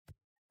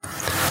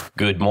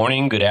Good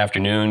morning, good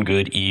afternoon,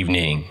 good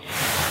evening.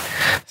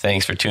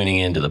 Thanks for tuning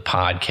into the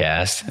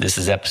podcast. This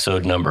is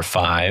episode number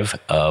 5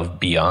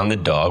 of Beyond the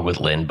Dog with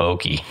Linn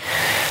Boyke.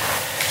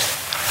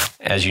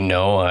 As you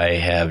know, I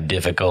have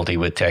difficulty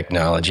with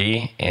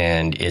technology,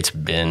 and it's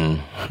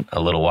been a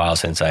little while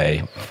since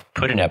I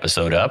put an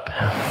episode up.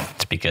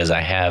 It's because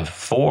I have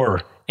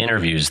 4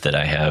 interviews that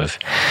I have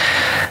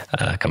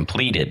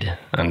completed.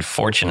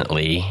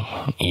 Unfortunately,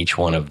 each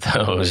one of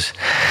those,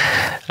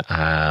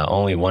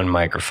 only one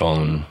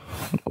microphone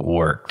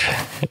worked.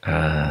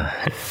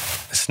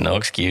 It's no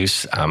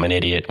excuse. I'm an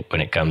idiot when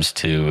it comes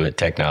to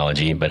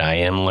technology, but I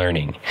am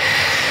learning.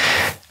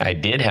 I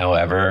did,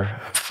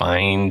 however,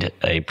 find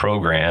a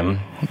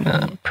program,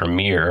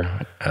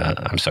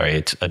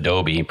 it's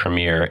Adobe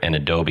Premiere and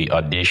Adobe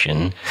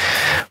Audition,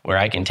 where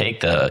I can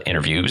take the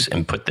interviews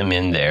and put them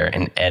in there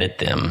and edit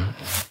them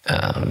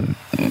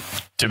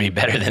to be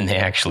better than they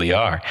actually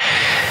are.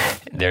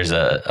 There's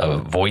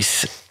a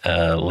voice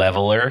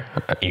leveler,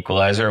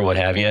 equalizer, what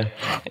have you,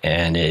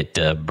 and it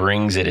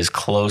brings it as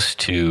close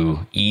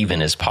to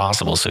even as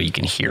possible so you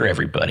can hear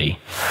everybody.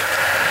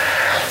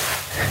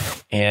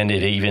 And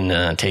it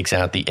even takes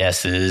out the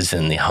S's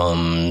and the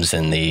hums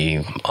and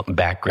the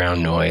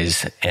background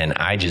noise. And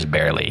I just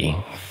barely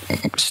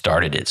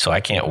started it. So I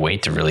can't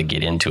wait to really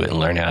get into it and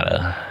learn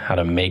how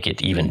to make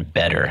it even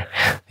better.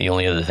 The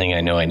only other thing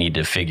I know I need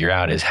to figure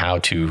out is how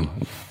to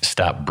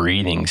stop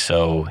breathing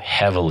so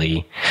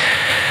heavily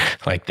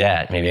like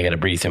that. Maybe I got to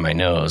breathe through my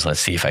nose. Let's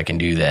see if I can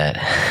do that.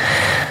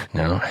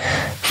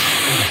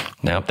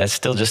 Nope, that's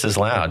still just as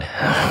loud.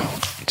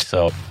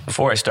 So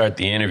before I start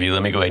the interview,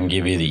 let me go ahead and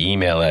give you the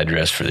email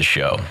address for the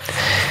show.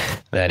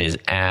 That is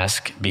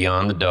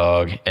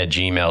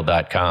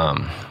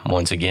askbeyondthedog@gmail.com.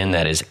 Once again,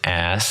 that is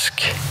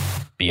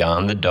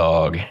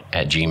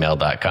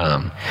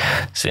askbeyondthedog@gmail.com.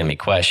 Send me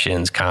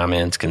questions,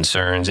 comments,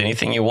 concerns,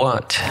 anything you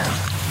want.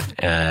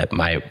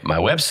 My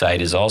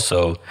website is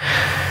also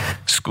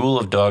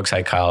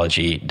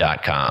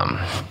schoolofdogpsychology.com,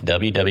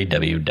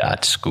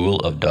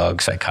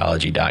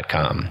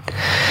 www.schoolofdogpsychology.com.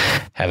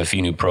 Have a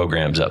few new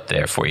programs up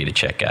there for you to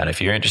check out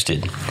if you're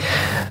interested.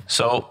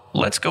 So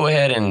let's go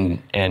ahead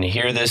and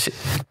hear this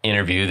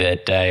interview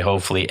that I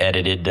hopefully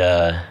edited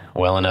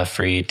well enough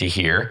for you to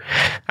hear.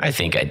 I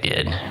think I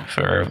did,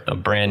 for a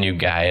brand new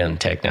guy on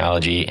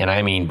technology, and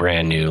I mean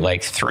brand new,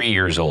 like 3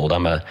 years old.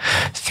 I'm a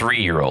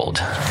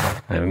 3-year-old.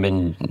 I've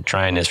been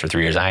trying this for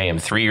 3 years. I am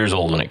 3 years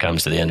old when it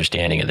comes to the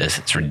understanding of this.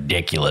 It's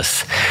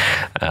ridiculous.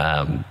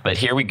 But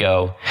here we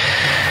go.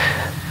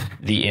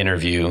 The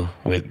interview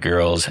with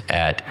girls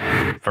at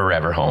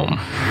Forever Home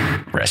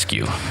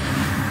Rescue.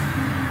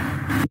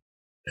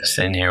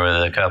 Sitting here with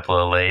a couple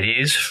of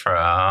ladies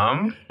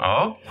from,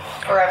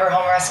 Forever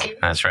Home Rescue.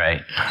 That's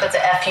right. That's a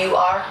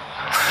FUREVER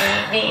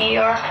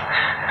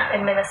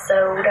in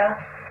Minnesota.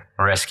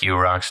 Rescue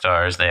rock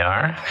stars they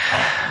are.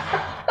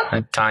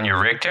 Tanya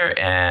Richter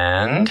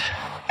and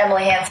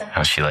Emily Hansen.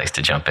 Oh, she likes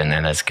to jump in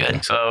there. That's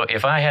good. So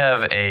if I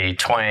have a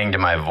twang to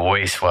my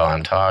voice while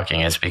I'm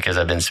talking, it's because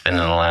I've been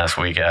spending the last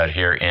week out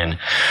here in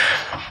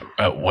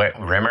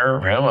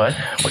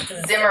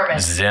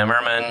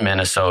Zimmerman,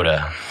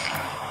 Minnesota.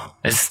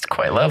 It's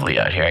quite lovely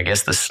out here. I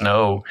guess the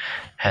snow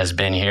has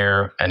been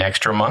here an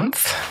extra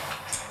month.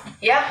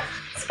 Yeah.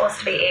 It's supposed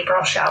to be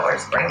April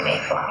showers, bring May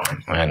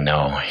flowers. I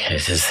know.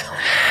 It's just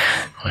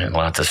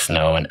lots of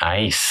snow and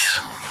ice.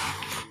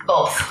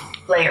 Both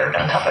layered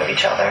on top of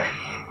each other.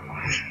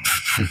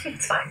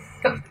 It's fine.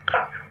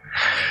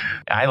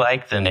 I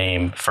like the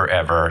name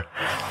Forever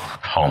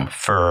Home.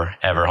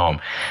 Forever Home.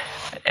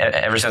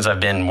 Ever since I've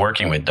been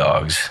working with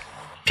dogs,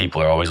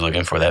 people are always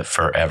looking for that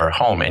forever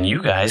home, and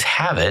you guys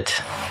have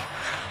it.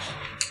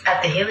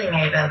 At the Healing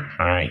Haven.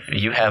 All right.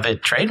 You have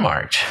it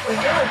trademarked. We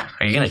do.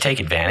 Are you going to take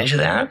advantage of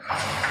that?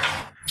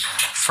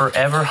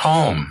 Forever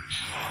Home.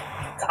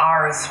 It's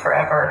ours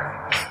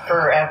forever.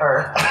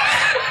 Forever.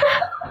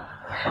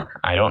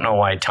 I don't know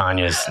why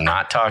Tanya's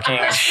not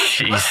talking.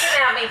 She's looking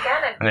at me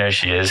kind of. There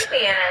she is.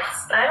 Creepy, and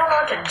I don't know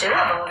what to do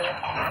about it.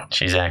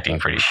 She's acting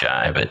pretty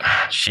shy, but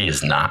she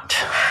is not.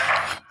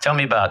 Tell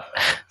me about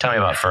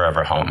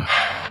Forever Home.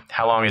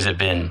 How long has it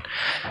been?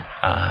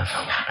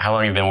 How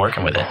long have you been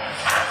working with it?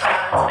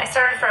 I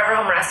started Forever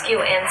Home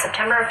Rescue in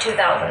September of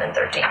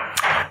 2013.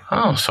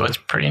 Oh, so it's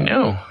pretty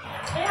new.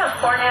 Yeah,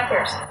 4.5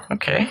 years.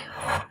 Okay.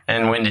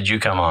 And when did you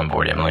come on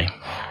board, Emily?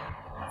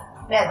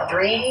 Yeah,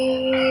 3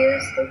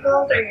 years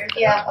ago. 3 years.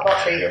 Yeah,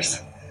 about 3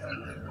 years.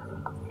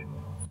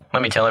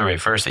 Let me tell everybody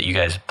first that you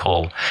guys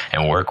pull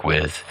and work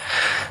with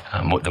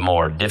the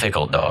more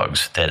difficult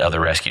dogs that other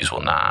rescues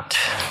will not.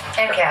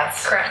 And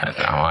cats. Correct.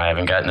 No, I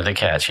haven't gotten to the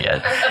cats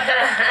yet.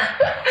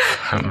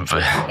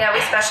 Yeah, we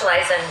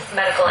specialize in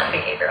medical and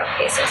behavioral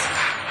cases.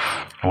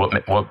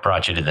 What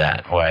brought you to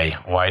that? Why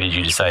did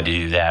you decide to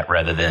do that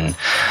rather than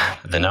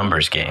the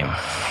numbers game?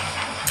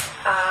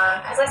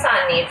 Because I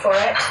saw a need for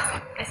it.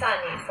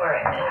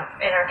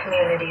 In our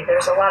community.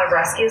 There's a lot of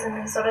rescues in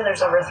Minnesota.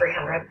 There's over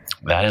 300.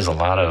 That is a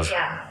lot of...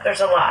 Yeah,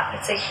 there's a lot.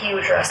 It's a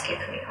huge rescue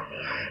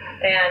community.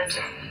 And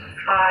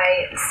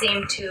I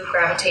seem to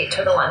gravitate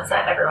to the ones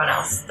that everyone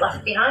else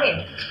left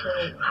behind.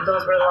 And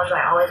those were the ones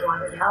I always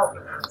wanted to help.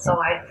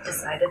 So I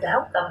decided to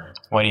help them.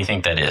 Why do you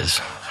think that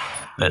is?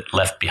 That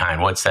left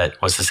behind? What's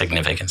the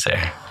significance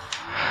there?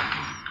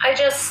 I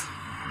just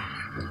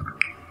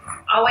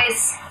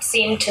always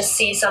seem to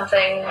see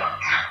something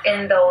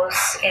in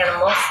those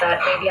animals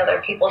that maybe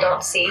other people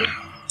don't see.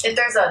 If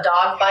there's a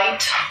dog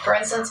bite, for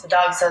instance, the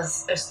dog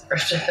says, or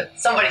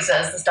somebody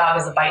says this dog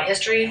has a bite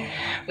history,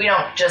 we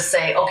don't just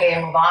say, okay,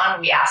 and move on.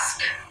 We ask.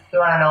 We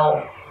want to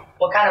know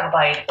what kind of a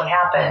bite, what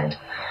happened,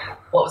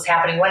 what was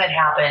happening when it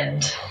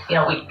happened. You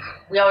know,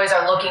 we always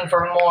are looking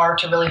for more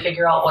to really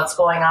figure out what's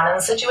going on in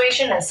the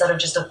situation instead of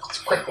just a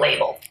quick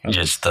label.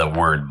 Just the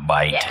word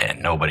bite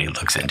and nobody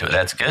looks into it.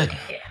 That's good.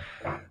 Yeah.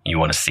 You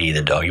want to see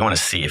the dog. You want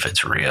to see if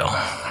it's real.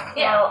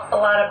 Yeah, a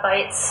lot of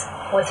bites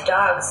with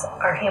dogs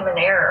are human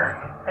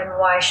error. And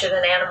why should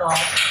an animal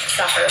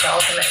suffer the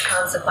ultimate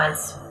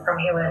consequence from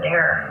human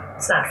error?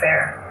 It's not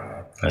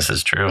fair. This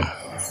is true.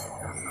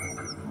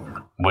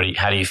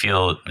 How do you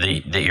feel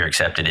that you're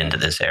accepted into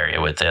this area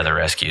with the other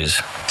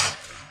rescues?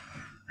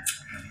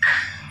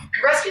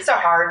 Rescues are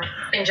hard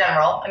in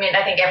general. I mean,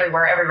 I think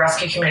everywhere, every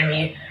rescue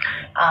community,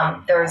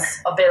 there's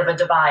a bit of a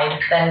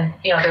divide. Then,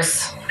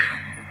 there's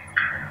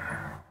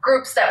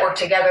groups that work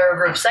together,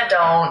 groups that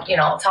don't,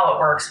 it's how it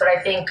works. But I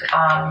think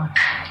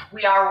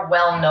we are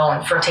well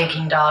known for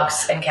taking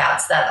dogs and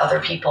cats that other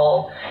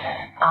people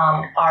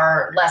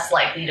are less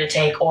likely to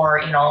take,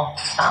 or,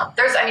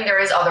 there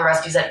is other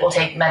rescues that will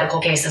take medical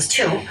cases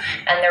too,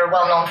 and they're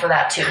well known for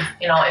that too.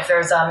 If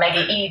there's a Mega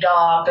E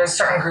dog, there's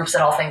certain groups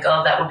that I'll think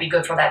of that would be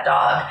good for that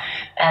dog.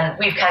 And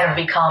we've kind of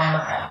become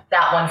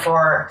that one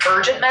for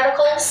urgent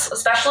medicals,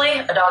 especially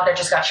a dog that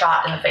just got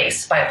shot in the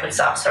face by a police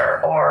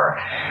officer, or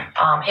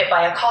hit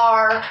by a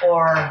car,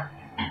 or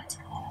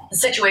the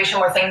situation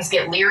where things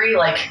get leery,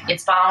 like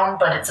it's found,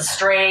 but it's a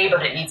stray,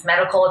 but it needs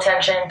medical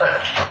attention,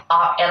 but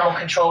animal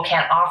control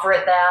can't offer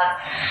it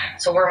that.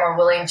 So we're more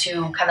willing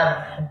to kind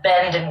of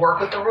bend and work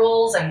with the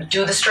rules and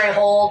do the stray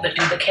hold, but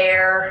do the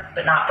care,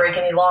 but not break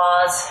any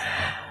laws.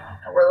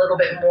 We're a little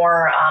bit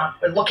more,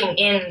 we're looking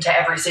into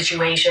every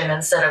situation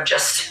instead of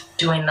just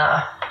doing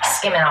the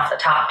skimming off the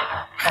top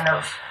kind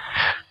of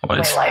way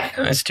of life.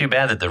 It's too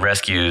bad that the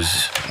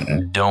rescues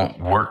don't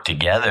work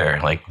together.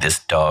 Like this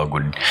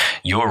dog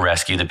your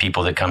rescue, the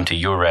people that come to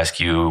your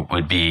rescue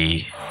would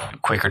be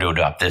quicker to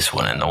adopt this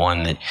one, and the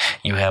one that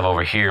you have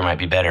over here might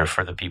be better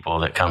for the people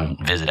that come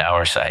visit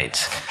our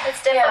sites.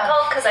 It's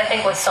difficult because I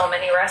think with so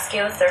many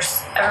rescues,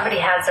 everybody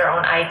has their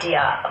own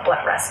idea of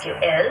what rescue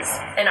is,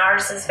 and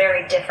ours is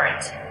very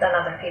different than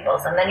other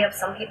people's. And then you have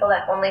some people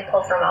that only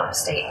pull from out of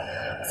state,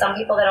 some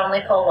people that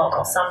only pull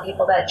local, some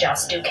people that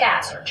just do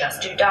cats or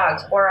just do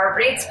dogs or are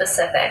breed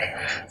specific.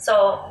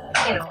 So,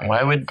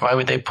 Why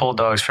would they pull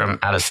dogs from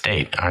out of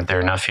state? Aren't there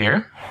enough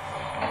here?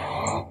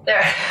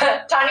 There,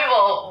 Tanya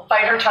will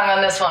bite her tongue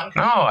on this one.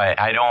 No,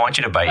 I don't want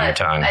you to bite your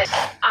tongue.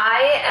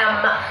 I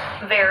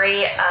am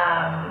very,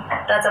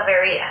 that's a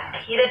very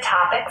heated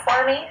topic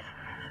for me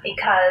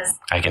because...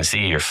 I can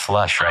see you're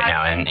flush right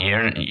now, and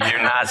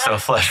you're not so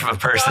flush of a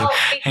person. Well,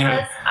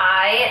 because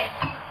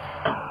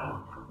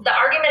the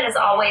argument is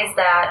always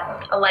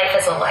that a life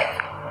is a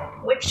life,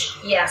 which,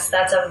 yes,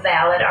 that's a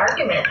valid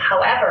argument.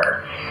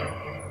 However,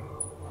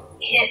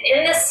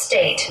 in this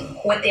state,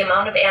 with the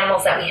amount of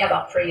animals that we have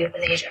up for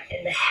euthanasia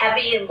and the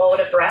heavy load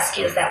of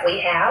rescues that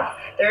we have,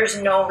 there's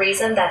no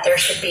reason that there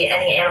should be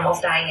any animals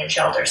dying in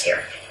shelters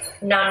here.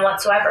 None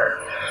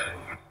whatsoever.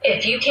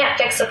 If you can't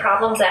fix the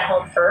problems at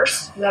home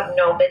first, you have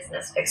no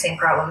business fixing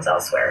problems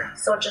elsewhere.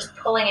 So just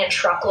pulling in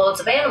truckloads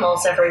of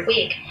animals every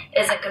week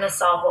isn't going to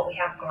solve what we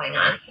have going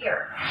on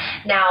here.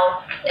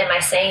 Now, am I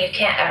saying you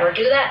can't ever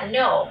do that?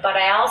 No, but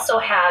I also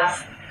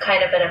have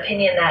kind of an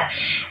opinion that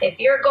if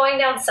you're going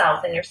down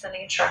south and you're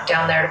sending a truck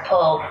down there to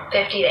pull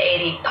 50 to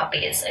 80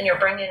 puppies and you're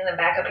bringing them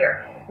back up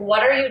here,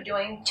 what are you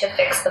doing to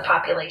fix the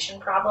population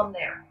problem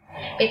there?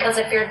 Because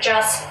if you're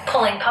just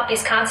pulling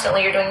puppies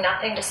constantly, you're doing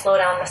nothing to slow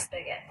down the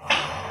spigot.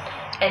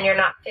 And you're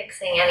not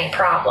fixing any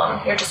problem.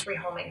 You're just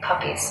rehoming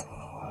puppies.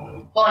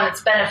 Well, and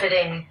it's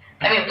benefiting.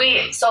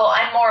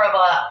 I'm more of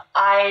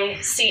I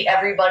see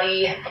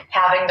everybody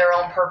having their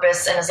own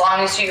purpose, and as long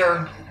as you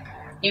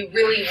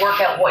really work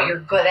at what you're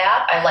good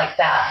at, I like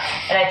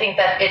that. And I think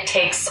that it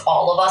takes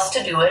all of us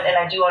to do it, and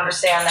I do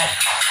understand that,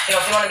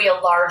 if you want to be a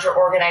larger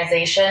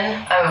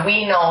organization,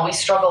 we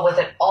struggle with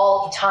it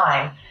all the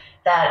time,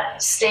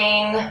 that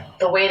staying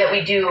the way that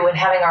we do and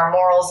having our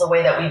morals the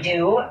way that we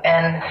do,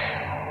 and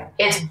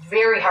it's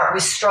very hard. We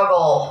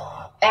struggle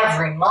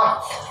every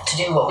month to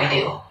do what we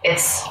do.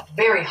 It's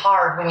very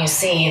hard when you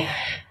see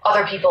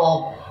other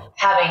people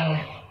having,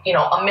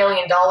 $1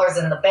 million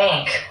in the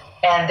bank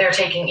and they're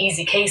taking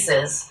easy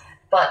cases,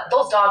 but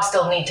those dogs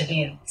still need to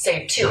be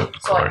saved too.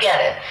 So I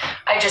get it.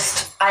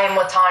 I am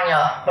with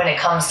Tanya when it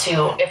comes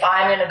to if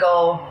I'm going to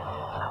go,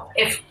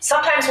 if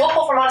sometimes we'll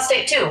pull from out of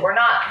state too. We're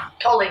not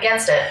totally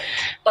against it.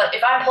 But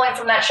if I'm pulling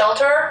from that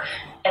shelter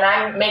and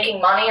I'm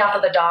making money off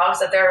of the dogs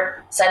that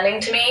they're sending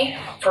to me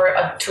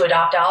to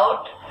adopt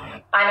out,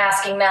 I'm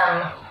asking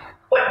them,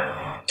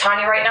 What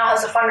Tanya right now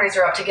has a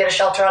fundraiser up to get a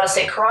shelter out of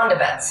state Kuranda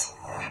beds.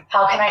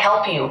 How can I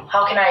help you?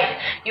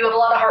 You have a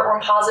lot of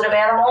heartworm positive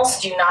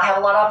animals. Do you not have a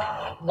lot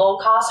of low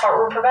cost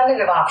heartworm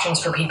preventative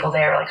options for people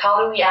there? Like,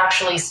 how do we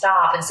actually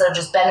stop instead of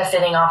just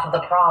benefiting off of the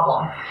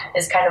problem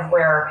is kind of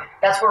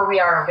that's where we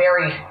are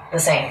very the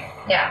same.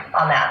 Yeah.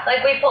 On that.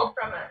 Like, we pulled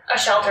from a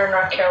shelter in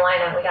North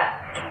Carolina and we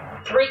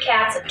got 3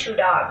 cats and 2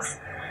 dogs.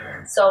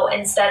 So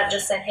instead of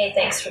just saying, hey,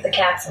 thanks for the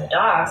cats and the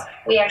dogs,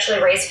 we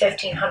actually raised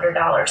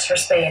 $1,500 for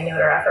spay and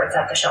neuter efforts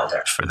at the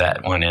shelter. For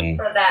that one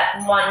For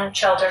that one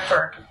shelter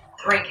for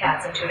 3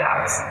 cats and 2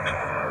 dogs.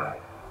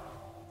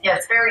 Yeah,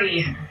 it's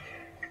very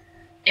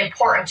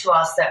important to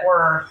us that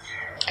we're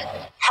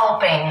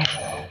helping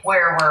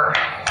where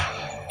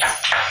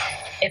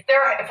if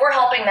we're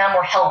helping them,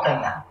 we're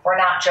helping them. We're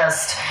not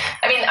just,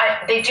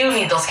 they do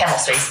need those kennel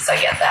spaces,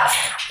 I get that.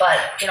 But,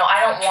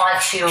 I don't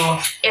want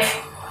to,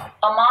 if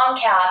a mom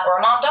cat or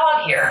a mom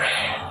dog here,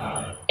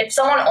 if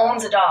someone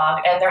owns a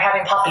dog and they're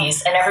having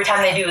puppies and every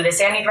time they do, they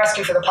say, I need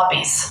rescue for the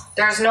puppies.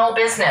 There's no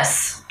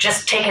business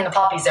just taking the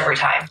puppies every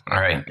time. All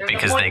right,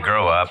 because they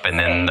grow up and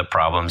then the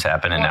problems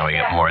happen and now we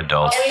get more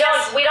adults. And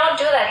we don't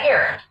do that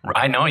here.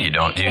 I know you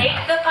don't. We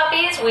take the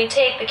puppies, we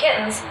take the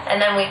kittens, and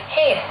then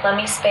hey, let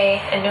me spay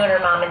and neuter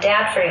mom and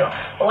dad for you.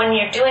 But when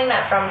you're doing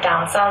that from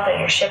down south and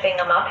you're shipping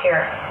them up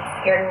here,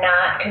 you're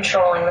not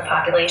controlling the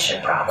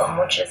population problem,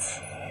 which is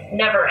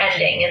never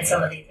ending in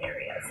some of these areas.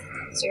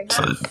 So you're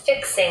not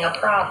fixing a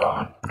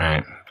problem.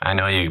 Right. I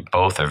know you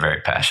both are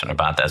very passionate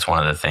about that. That's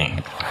one of the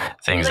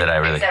things that I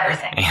really... Fix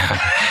everything.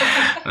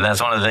 Yeah.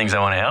 That's one of the things I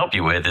want to help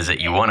you with is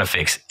that you want to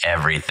fix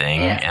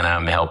everything. Yes. And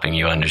I'm helping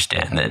you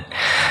understand that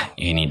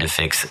you need to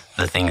fix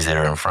the things that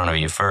are in front of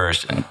you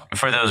first. And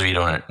for those of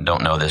you who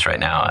don't know this right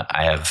now,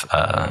 I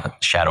have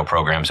shadow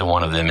programs. And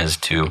one of them is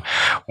to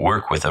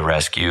work with a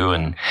rescue.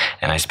 And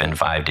I spend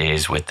 5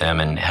 days with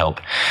them and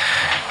help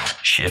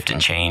shift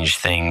and change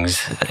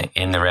things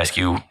in the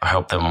rescue,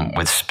 help them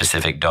with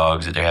specific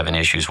dogs that they're having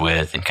issues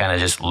with, and kind of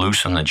just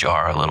loosen the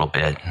jar a little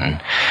bit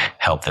and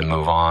help them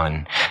move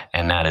on.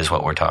 And that is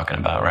what we're talking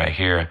about right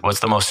here. What's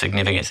the most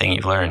significant thing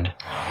you've learned?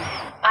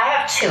 I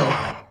have 2.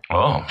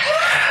 Oh,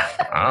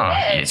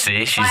 you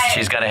see,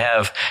 she's got to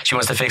have, she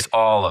wants to fix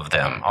all of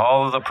them,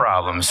 all of the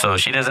problems. So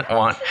she doesn't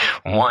want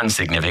one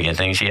significant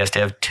thing. She has to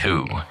have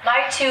 2.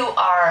 My 2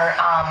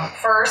 are,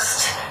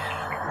 first,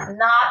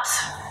 not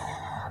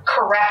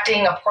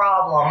correcting a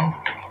problem,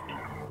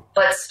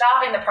 but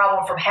stopping the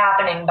problem from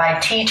happening by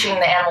teaching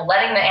the animal,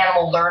 letting the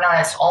animal learn on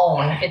its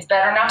own. It's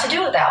better not to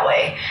do it that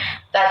way.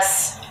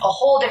 That's a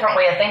whole different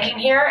way of thinking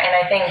here, and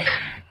I think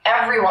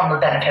everyone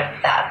would benefit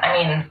from that.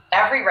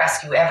 Every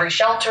rescue, every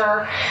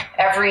shelter,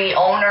 every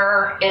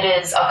owner, it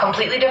is a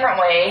completely different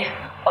way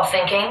of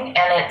thinking,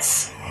 and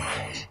it's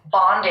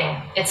bonding.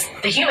 It's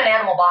the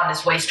human-animal bond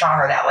is way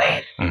stronger that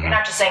way. Mm-hmm. You're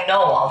not just saying no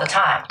all the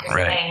time.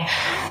 You're saying,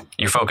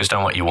 you're focused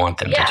on what you want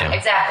them to do. Yeah,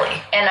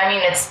 exactly. And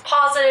it's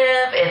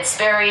positive. It's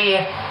very...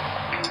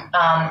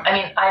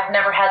 I've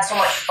never had so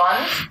much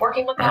fun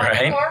working with them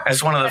before.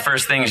 That's one of the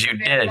first things you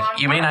did.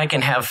 You mean I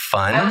can have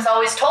fun? I was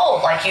always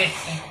told, you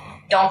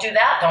don't do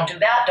that, don't do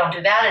that, don't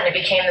do that. And it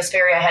became this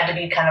I had to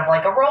be kind of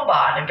like a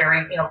robot and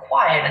very,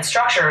 quiet and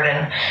structured,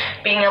 and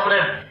being able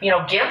to,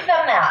 give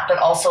them that, but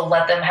also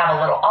let them have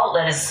a little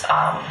outlet is,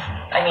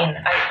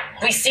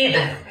 we see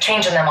the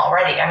change in them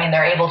already.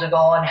 They're able to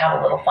go and have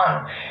a little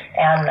fun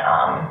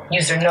and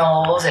use their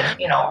nose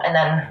and, and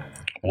then...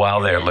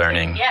 While they're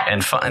learning. Yeah.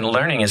 And fun.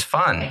 Learning is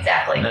fun.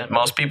 Exactly.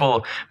 Most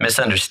people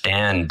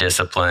misunderstand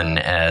discipline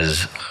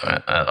as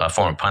a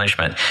form of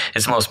punishment.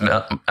 It's the most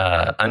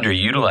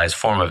underutilized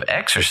form of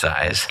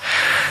exercise.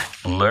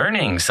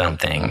 Learning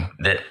something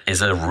that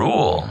is a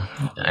rule.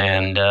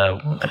 And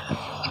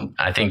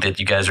I think that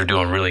you guys are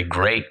doing really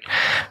great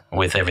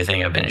with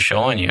everything I've been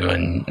showing you,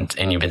 and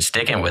you've been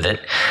sticking with it.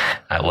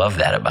 I love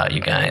that about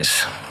you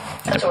guys.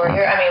 That's what we're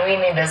here. We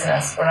mean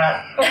business. We're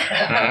not.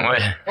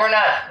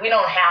 We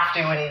don't have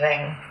to do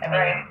anything.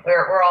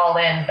 We're all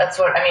in. That's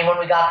what. When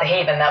we got the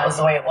Haven, that was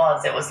the way it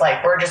was. It was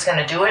like, we're just going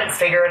to do it and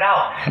figure it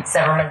out. It's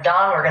never been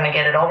done. We're going to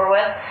get it over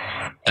with.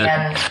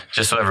 And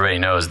just so everybody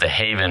knows, the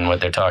Haven,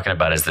 what they're talking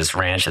about is this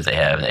ranch that they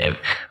have. They have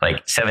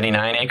like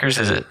 79 acres,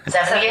 is it?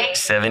 78.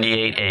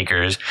 78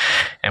 acres.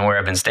 And where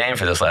I've been staying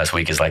for this last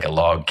week is like a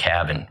log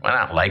cabin. Well,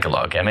 not like a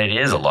log cabin. It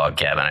is a log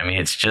cabin.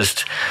 It's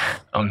just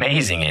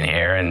amazing in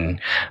here. And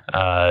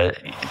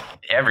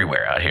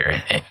everywhere out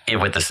here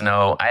with the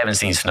snow. I haven't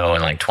seen snow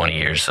in like 20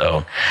 years,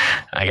 so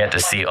I got to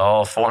see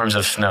all forms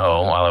of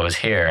snow while I was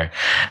here.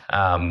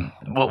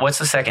 What's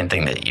the second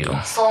thing that you...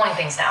 Slowing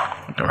things down.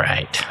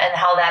 Right. And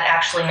how that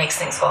actually makes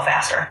things go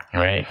faster.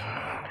 Right.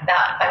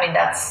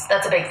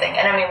 That's a big thing.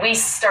 And we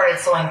started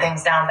slowing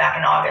things down back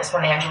in August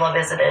when Angela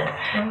visited.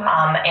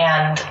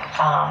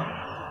 Mm-hmm.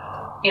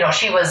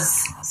 She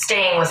was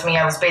staying with me.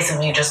 I was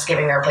basically just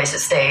giving her a place to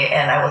stay,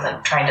 and I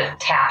wasn't trying to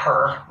tap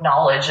her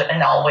knowledge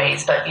in all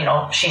ways, but,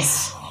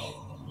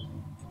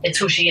 it's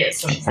who she is,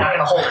 so she's not going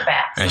to hold it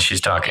back. And she's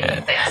talking,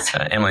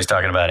 Emily's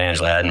talking about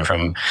Angela Haddon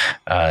from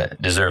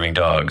Deserving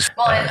Dogs.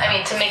 Well,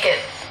 to make it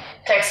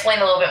to explain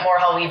a little bit more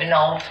how we even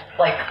know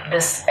like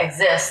this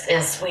exists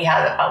is we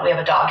have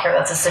a dog here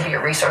that's a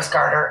severe resource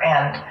guarder,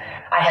 and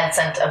I had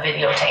sent a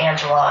video to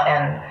Angela,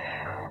 and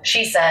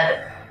she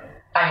said,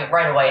 I mean,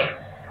 right away,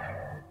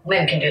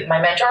 Linn can do,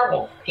 my mentor,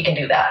 well, he can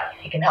do that.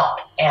 He can help.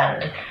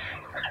 And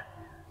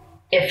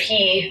if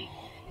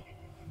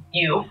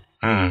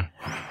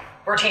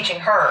we're teaching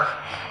her,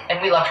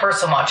 and we loved her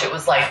so much, it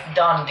was like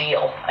done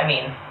deal. I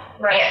mean,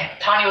 right.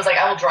 Tanya was like,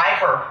 I will drive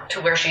her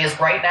to where she is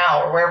right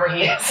now or wherever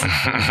he is.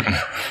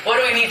 What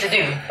do we need to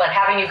do? But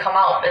having you come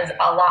out is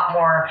a lot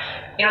more,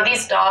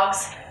 these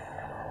dogs,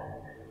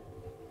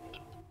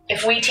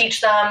 if we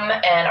teach them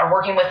and are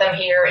working with them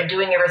here and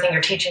doing everything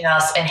you're teaching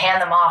us and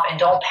hand them off and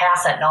don't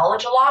pass that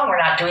knowledge along, we're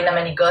not doing them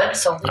any good.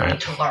 So we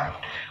need to learn.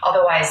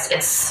 Otherwise,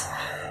 it's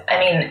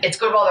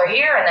good while they're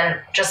here. And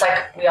then just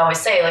like we always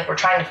say, like we're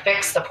trying to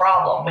fix the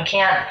problem. We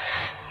can't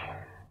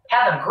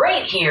have them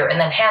great here and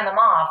then hand them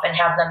off and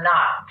have them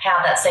not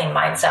have that same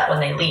mindset when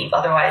they leave.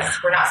 Otherwise,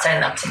 we're not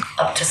setting them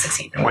up to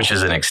succeed. Which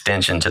is an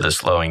extension to the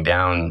slowing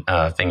down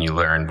thing you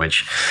learned,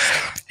 which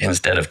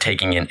instead of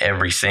taking in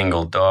every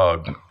single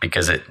dog,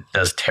 because it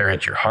does tear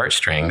at your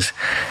heartstrings,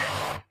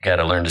 you got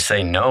to learn to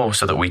say no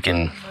so that we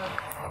can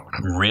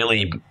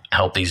really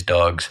help these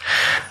dogs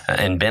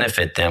and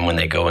benefit them when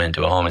they go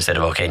into a home instead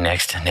of, okay,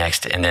 next,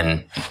 and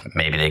then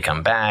maybe they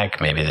come back,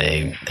 maybe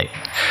they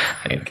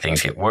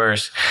things get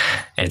worse.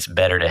 It's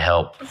better to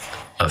help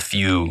a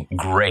few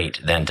great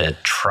than to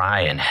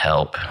try and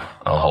help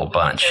a whole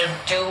bunch. To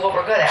do what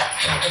we're good at.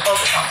 To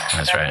focus on that.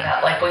 That's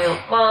right. Like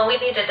we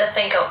needed to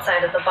think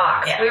outside of the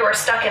box. Yeah. We were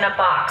stuck in a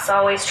box,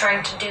 always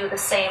trying to do the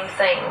same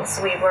things.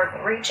 We were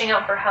reaching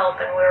out for help,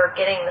 and we were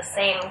getting the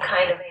same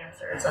kind of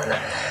answers.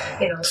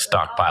 And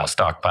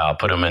stockpile,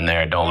 put them in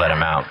there, don't let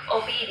them out.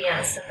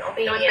 Obedience.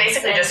 It was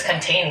basically just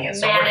containing it,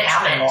 so it wouldn't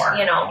happen more.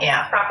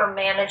 Proper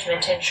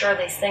management to ensure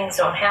these things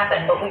don't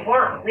happen, but we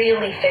weren't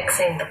really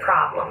fixing the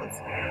problems.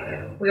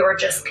 We were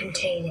just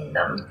containing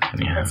them.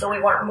 Yeah. And so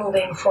we weren't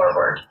moving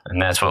forward. And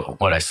that's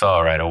what I saw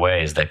right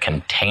away is the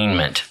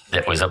containment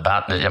that was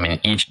about,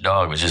 each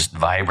dog was just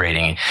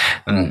vibrating.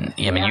 And,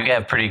 you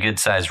have pretty good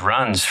sized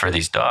runs for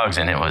these dogs,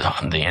 and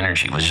the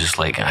energy was just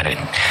like,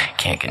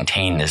 can't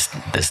contain this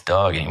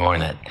dog anymore.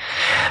 And that,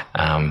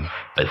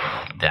 but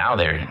now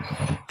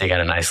they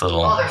got a nice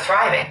little. Oh, they're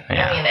thriving.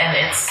 Yeah.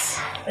 And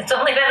it's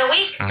only been a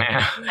week.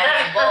 Yeah.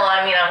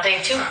 On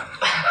day 2.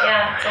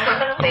 Yeah, it's only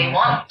been a week. Day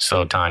 1.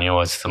 So, Tanya,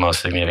 what's the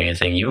most significant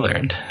thing you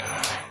learned?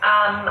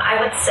 I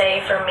would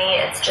say for me,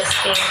 it's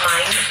just being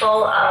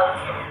mindful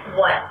of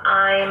what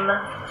I'm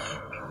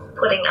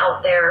putting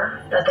out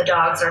there that the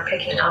dogs are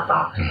picking up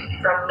on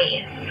from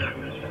me.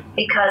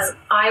 Because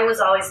I was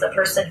always the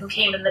person who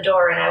came in the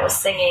door and I was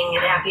singing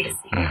and happy to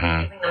see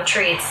them, giving them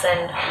treats,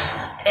 and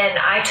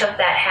I took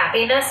that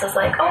happiness as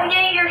like, oh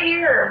yay, you're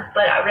here.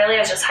 But I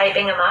was just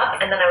hyping them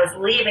up, and then I was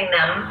leaving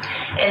them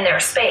in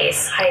their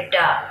space, hyped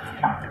up,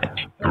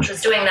 which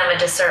was doing them a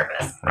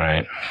disservice.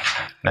 Right.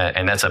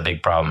 And that's a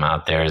big problem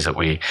out there is that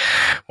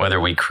whether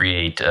we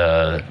create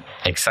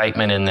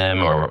excitement in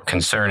them or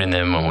concern in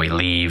them when we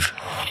leave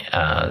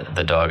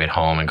the dog at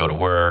home and go to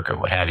work or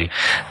what have you,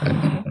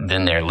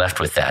 then they're left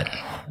with that.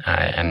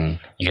 And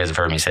you guys have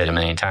heard me say it a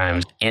million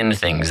times, end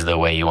things the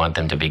way you want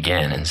them to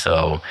begin. And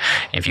so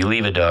if you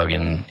leave a dog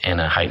in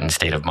a heightened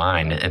state of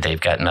mind,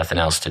 they've got nothing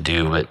else to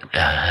do but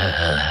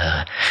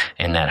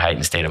in that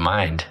heightened state of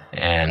mind.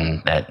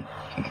 And that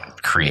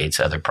creates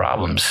other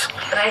problems.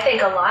 But I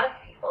think a lot of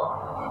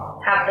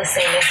people have the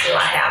same issue I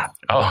have.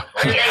 Oh.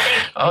 Where they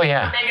think, oh,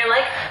 yeah. And you're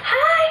like,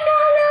 hi,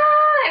 Nana,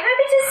 I'm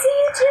happy to see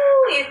you too.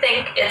 You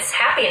think it's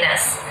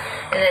happiness,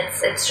 and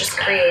it's just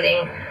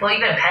creating,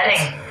 even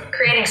petting.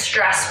 Creating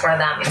stress for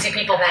them. You see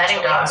people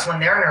petting dogs when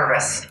they're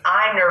nervous.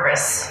 I'm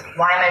nervous.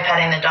 Why am I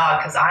petting the dog?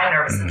 Because I'm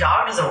nervous. The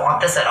dog doesn't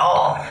want this at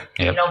all.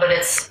 Yep.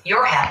 But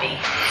you're happy,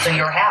 so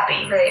you're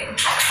happy. Right.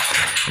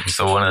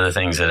 So one of the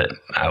things that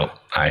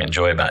I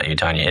enjoy about you,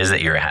 Tanya, is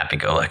that you're a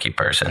happy-go-lucky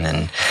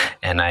person,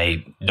 and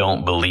I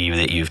don't believe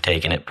that you've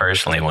taken it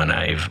personally when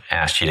I've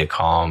asked you to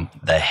calm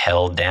the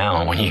hell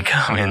down when you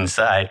come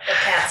inside. The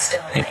cat's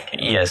still like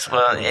it. Yes,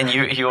 well, and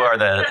you are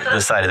the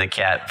side of the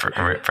cat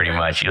pretty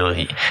much.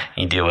 You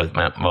deal with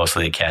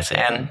mostly the cats,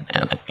 and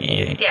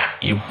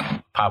you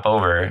pop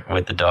over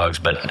with the dogs,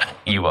 but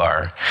you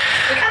are.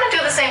 We kind of do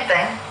the same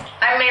thing.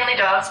 I'm mainly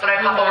dogs, but I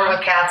pop over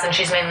with cats, and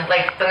she's mainly,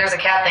 like, when there's a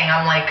cat thing,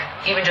 I'm like,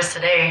 even just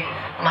today,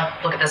 I'm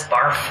like, look at this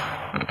barf.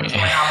 What's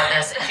going on with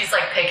this? And she's,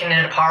 like, picking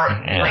it apart.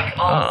 Yeah. Like,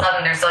 all of a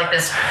sudden, there's, like,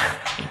 this,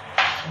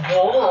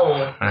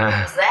 whoa,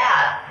 what's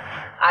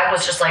that? I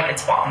was just like,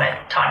 it's vomit.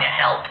 Tanya,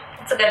 help.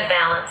 It's a good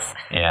balance.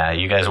 Yeah,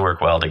 you guys work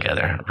well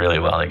together, really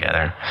well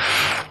together.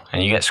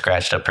 And you got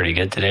scratched up pretty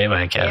good today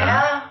by a cat.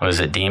 Yeah. Was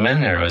it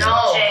Demon or was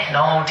it?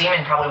 No,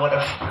 Demon probably would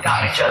have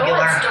got me jugular.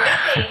 No,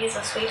 it's Boyke. He's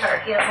a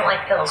sweetheart. He doesn't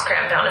like pills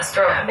crammed down his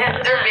throat.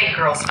 Man, They're big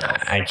girl pills.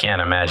 I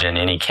can't imagine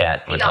any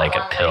cat would like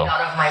a pill.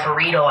 Out of my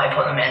burrito, I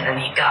put them in, and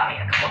he got me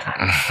a couple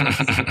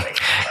times.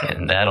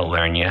 And that'll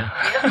learn you. Yep.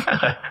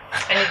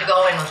 I need to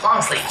go in with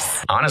long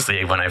sleeves.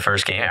 Honestly, when I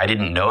first came here, I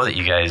didn't know that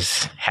you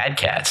guys had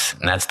cats.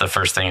 And that's the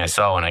first thing I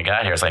saw when I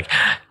got here. I was like,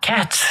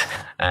 cats.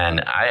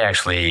 And I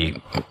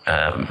actually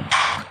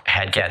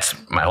had cats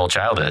my whole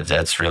childhood.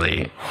 That's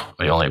really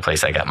the only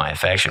place I got my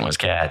affection was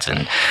cats.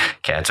 And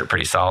cats are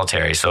pretty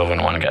solitary. So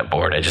when one got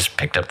bored, I just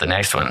picked up the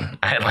next one.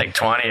 I had like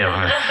 20 of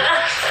them.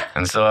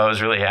 And so I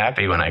was really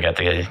happy when I got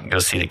to go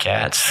see the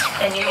cats.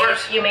 And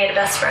you made a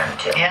best friend,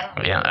 too.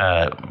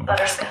 Yeah.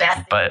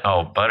 Butterscotch.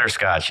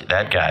 Butterscotch,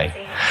 that guy.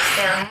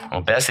 Yeah.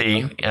 Well,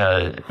 Bessie,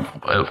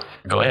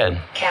 go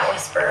ahead. Cat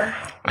whisperer.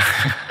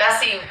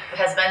 Bessie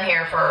has been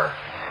here for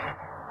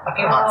a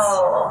few months.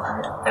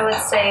 Oh, I would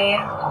say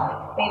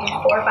maybe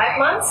 4 or 5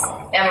 months.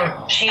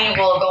 And she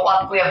will go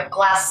up. We have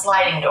glass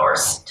sliding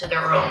doors to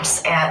their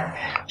rooms, and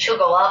she'll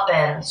go up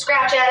and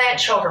scratch at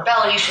it, show her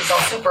belly. She's all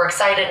super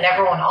excited, and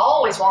everyone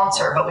always wants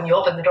her. But when you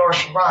open the door,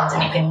 she runs,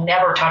 and you can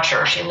never touch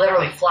her. She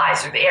literally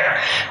flies through the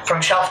air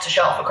from shelf to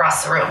shelf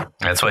across the room.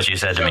 That's what you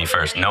said to me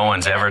first. No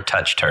one's ever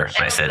touched her. And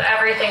I said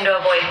everything to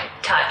avoid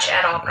touch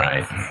at all.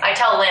 Right. I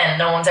tell Linn,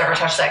 no one's ever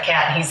touched that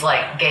cat, and he's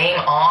like, game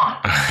on.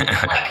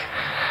 Like,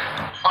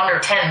 under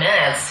 10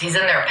 minutes, he's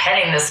in there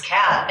petting this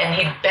cat, and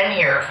he'd been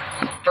here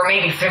for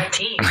maybe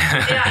 15.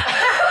 Yeah.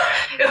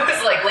 It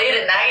was like late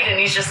at night, and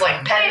he's just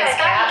like petting this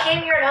cat. He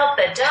came here to help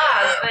the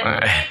dog, but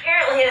he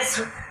apparently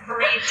is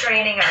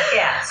retraining our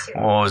cats.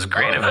 Well, it was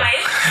great of it.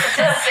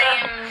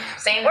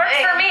 Same Works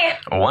thing. for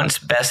me. Once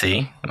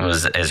Bessie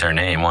is her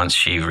name. Once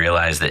she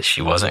realized that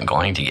she wasn't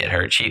going to get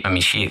hurt, she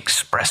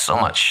expressed so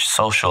much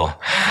social.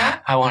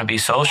 I want to be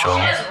social. She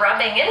was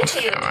rubbing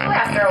into you too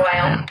after a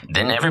while.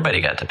 Then everybody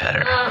got to pet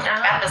her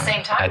At the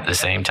same time. at the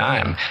same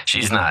time.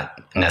 She's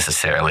not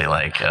necessarily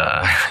like. She's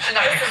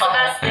not This is the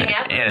best thing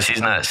ever. Yeah,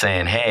 she's not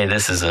saying, "Hey,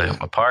 this is a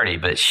party,"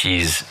 but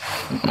she's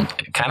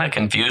kind of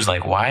confused.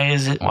 Like,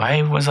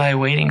 why was I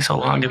waiting so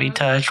long to be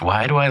touched?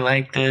 Why do I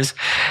like this?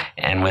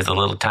 And with a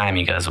little time,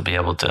 you guys will be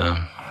able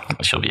to.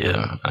 She'll be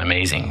an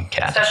amazing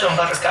cat. Especially when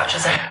Butterscotch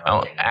is in.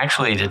 Oh,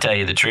 actually, to tell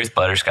you the truth,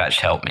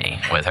 Butterscotch helped me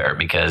with her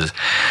because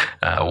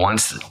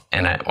once,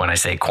 when I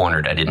say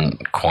cornered, I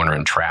didn't corner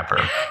and trap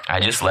her.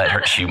 I just let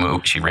her. She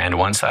moved. She ran to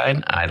one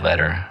side. I let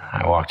her.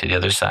 I walked to the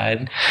other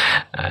side.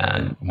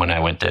 When I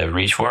went to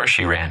reach for her,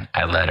 she ran.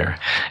 I let her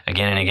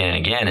again and again and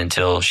again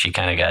until she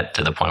kind of got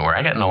to the point where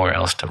I got nowhere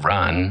else to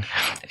run,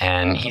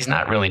 and he's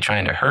not really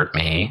trying to hurt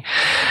me.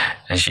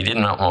 And she did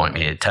not want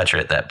me to touch her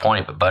at that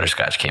point, but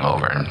Butterscotch came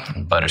over,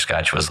 and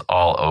Butterscotch was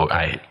all over.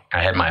 I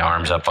had my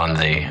arms up on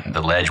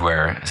the ledge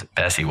where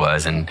Bessie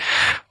was, and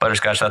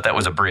Butterscotch thought that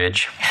was a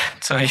bridge.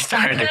 So he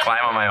started to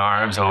climb on my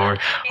arms over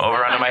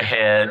under my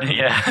head.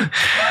 Yeah.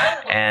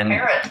 And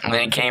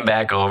then he came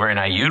back over, and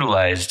I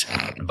utilized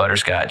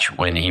Butterscotch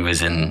when he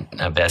was in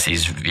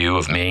Bessie's view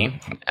of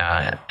me,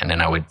 and then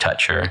I would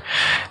touch her.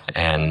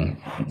 And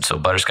so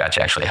Butterscotch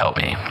actually helped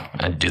me.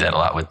 I do that a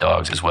lot with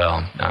dogs as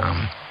well.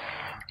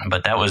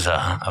 But that was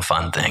a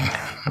fun thing.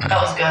 That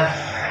was good.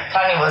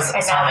 Tony was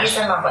astonished.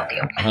 He's in love with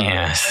you.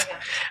 Yes.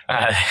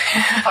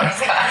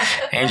 Butterscotch.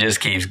 He just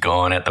keeps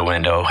going at the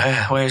window.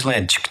 Where's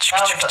Linn? He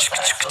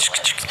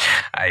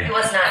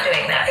was not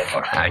doing that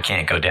before. I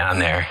can't go down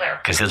there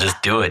because he'll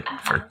just do it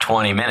for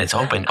 20 minutes.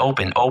 Open,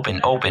 open,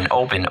 open, open,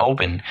 open,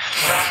 open.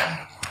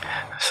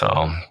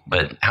 So,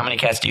 but how many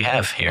cats do you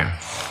have here?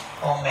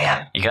 Oh,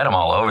 man. You got them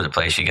all over the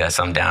place. You got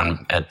some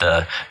down at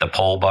the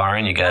pole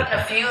barn. You got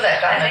A few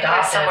that got I think we're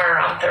adopted. somewhere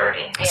around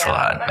 30. That's a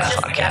lot. Let's That's a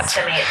just lot of cats.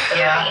 guesstimate 30.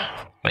 Yeah.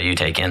 But you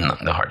take in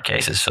the hard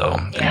cases, so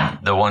Yeah.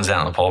 the ones down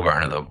at the pole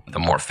barn are the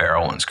more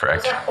feral ones,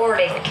 correct? Those are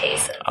hoarding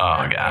cases.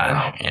 Oh,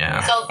 God. Yeah.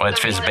 So Well,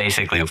 it's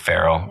basically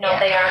feral. No,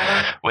 they are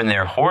not. When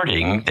they're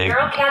hoarding, they...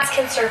 Feral cats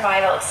can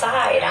survive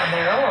outside on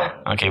their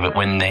own. Okay, but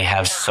when they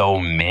have so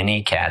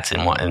many cats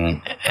in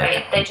one,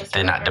 Right,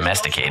 they're not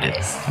domesticated.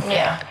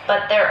 Yeah.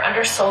 But they're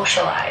under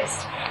socialized.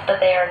 But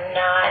they are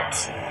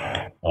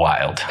not.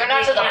 Wild. They're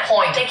not They to the can't-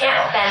 point. They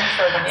can't fend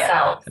for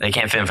themselves. They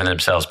can't fend for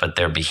themselves, but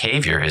their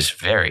behavior is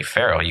very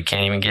feral. You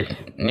can't even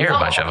get near a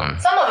bunch of them.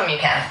 Some of them you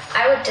can.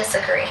 I would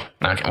disagree.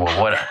 Okay,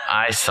 well, what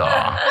I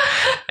saw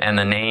and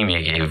the name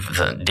you gave,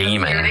 the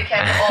demon. Security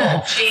cat.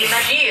 Oh,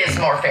 she is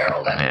more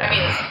feral than. Yeah. I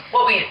mean,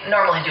 what we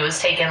normally do is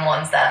take in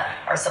ones that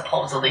are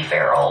supposedly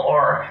feral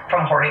or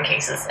from hoarding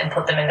cases and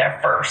put them in there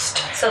first.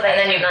 So that And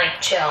then you you- can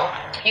like chill.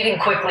 You can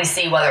quickly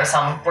see whether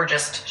some were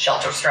just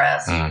shelter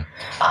stress.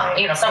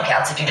 Some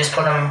cats, if you just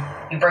put them,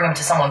 you bring them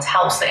to someone's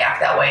house, they act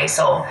that way.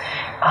 So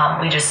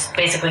we just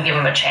basically give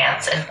them a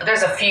chance. And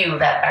there's a few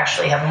that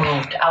actually have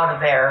moved out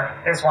of there.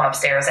 There's one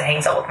upstairs that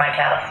hangs out with my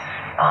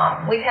cat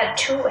We've had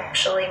 2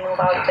 actually move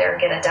out there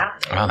and get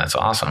adopted. Oh, that's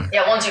awesome.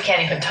 Yeah, ones you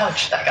can't even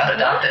touch that got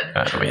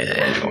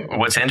adopted.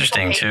 What's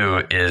interesting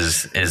too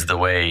is the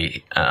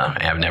way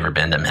I've never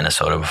been to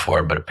Minnesota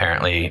before, but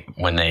apparently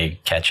when they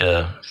catch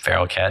a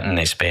feral cat and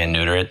they spay and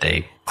neuter it,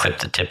 they clip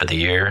the tip of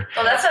the ear.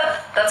 Well,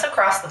 that's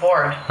across the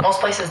board. Most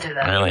places do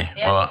that. Really?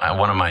 Yeah. Well,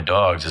 one of my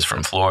dogs is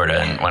from Florida,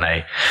 and when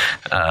I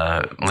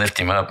lift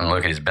him up and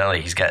look at his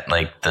belly, he's got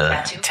like the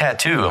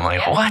tattoo. I'm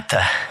like, what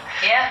the?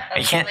 Yeah.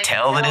 You can't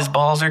tell that his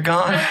balls are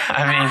gone?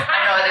 I mean,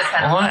 I know, it is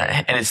kind of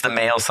what? And it's the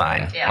male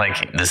sign. Yeah.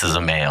 Like, this is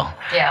a male.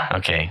 Yeah.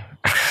 Okay.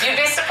 You'd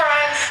be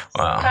surprised.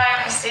 Wow.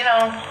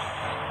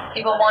 Sometimes,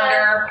 people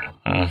wonder.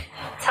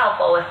 It's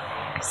helpful with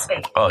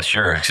space. Oh,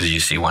 sure, because you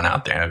see one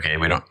out there. Okay, that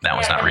one's not then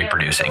you don't have to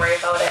reproducing. worry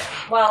about it.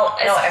 Well,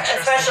 No extra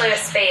especially with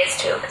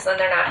space too, because then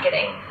they're not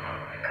getting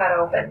cut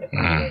open.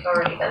 They've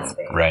already been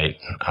spayed. Right.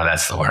 Oh,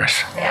 that's the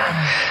worst.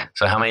 Yeah.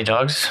 So how many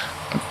dogs?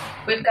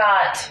 We've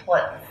got,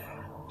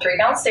 3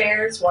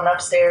 downstairs, 1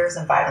 upstairs,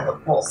 and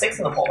 6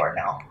 in the pool right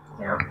now.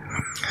 Yeah.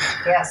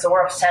 Yeah, so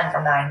we're up to 10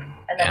 from 9.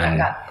 And then I've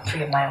got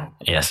 3 of my own.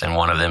 Yes, and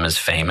one of them is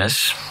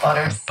famous.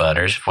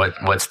 Butters.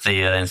 What's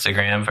the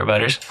Instagram for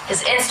Butters?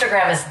 His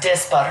Instagram is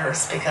Dis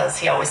Butters because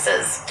he always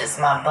says, "Dis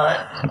my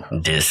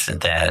butt." Dis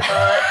that.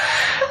 But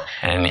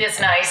And Dis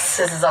Nice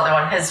is his other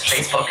one. His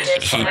Facebook is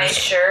This just my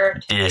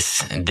shirt.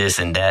 dis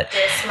and that.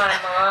 This my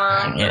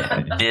mom.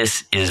 Yeah,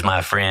 this is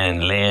my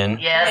friend Linn.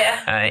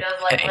 Yes. Yeah. He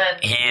does like Lynn.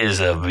 He is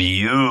a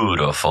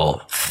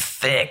beautiful,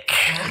 thick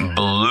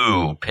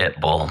blue pit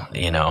bull.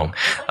 You know,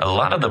 a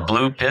lot of the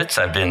blue pits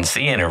I've been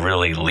seeing are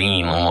really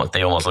lean.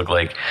 They almost look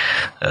like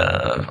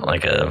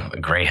a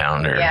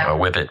greyhound or a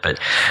whippet. But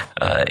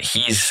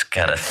he's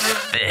got a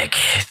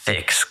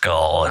thick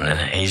skull, and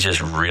he's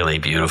just really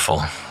beautiful.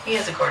 He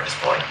is a gorgeous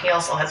boy. He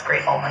also has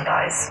great almond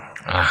eyes.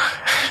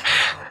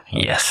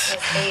 Yes.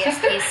 His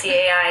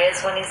ASPCAI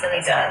is when he's in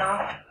his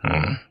kennel.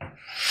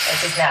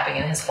 As he's napping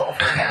in his full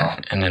fur kennel.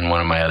 And then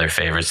one of my other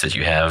favorites that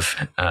you have,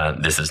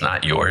 this is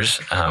not yours,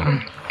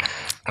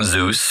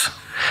 Zeus.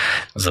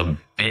 Is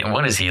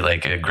what is he,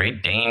 like a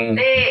Great Dane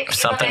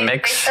something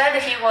mix? They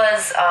said he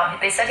was.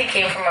 They said he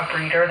came from a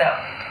breeder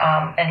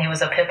that, and he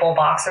was a pit bull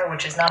boxer,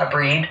 which is not a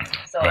breed.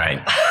 So,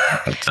 Right.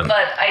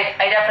 But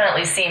I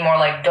definitely see more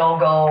like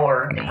Dogo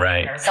or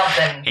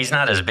something. He's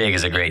not as big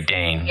as a Great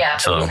Dane. Yeah,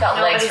 so he's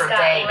got legs for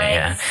days.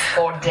 Yeah.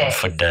 For days.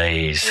 For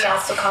days. We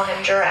also call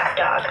him giraffe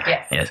dog.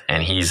 Yes. Yes,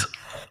 and he's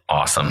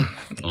awesome.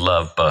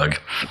 Love Bug.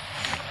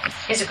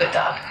 He's a good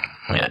dog.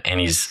 Yeah, and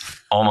he's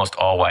almost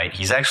all white.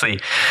 He's actually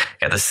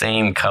got the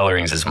same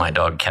colorings as my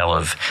dog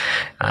Kelev,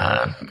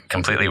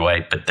 completely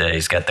white, but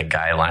he's got the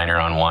guy liner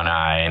on one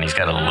eye, and he's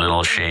got a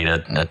little shade,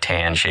 a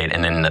tan shade,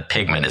 and then the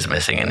pigment is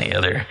missing in the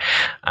other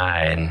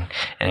eye,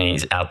 and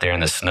he's out there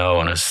in the snow,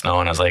 and I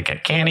was like, I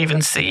can't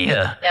even see you.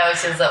 Yeah,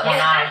 it's his that one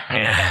eye.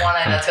 Yeah. That one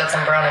eye that's got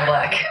some brown and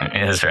black.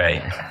 That's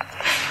right.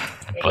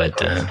 But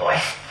boy.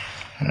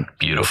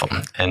 beautiful.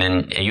 And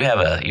then you have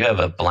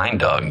a blind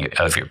dog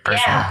of your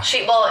personal. Yeah,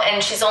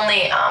 she's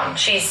only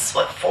she's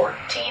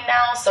 14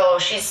 now, so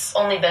she's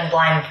only been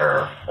blind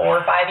for 4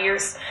 or 5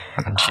 years.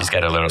 She's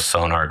got a little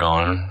sonar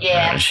going.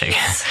 Yeah, she's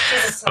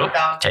a smart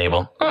dog.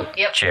 Table.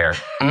 Yep. Chair.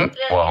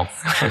 Wall.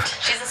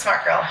 She's a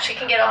smart girl. She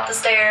can get up the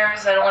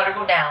stairs. I don't let her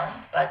go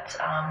down, but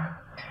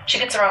she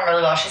gets around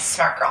really well. She's a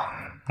smart girl.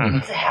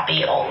 She's a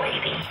happy old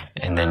lady.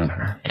 And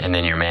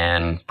then your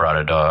man brought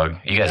a dog.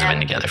 You guys have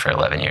been together for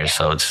 11 years,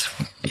 so it's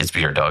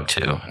your dog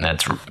too. And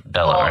that's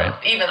Bella, right?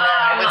 Even then,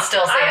 I would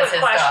still say it's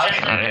his dog.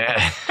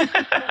 Yeah.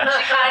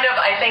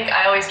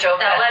 I always joke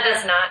Bella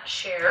does not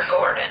share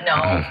Gordon. No.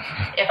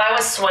 If I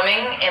was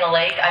swimming in a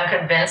lake, I'm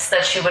convinced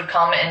that she would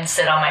come and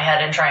sit on my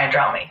head and try and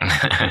drown me.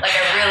 Like,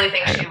 I really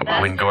think she would.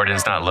 When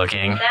Gordon's not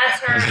looking. That's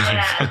her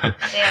dad.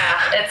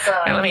 Yeah. It's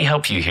Hey, let me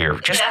help you here.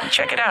 Just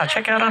check it out.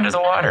 Check out under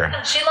the water.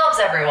 She loves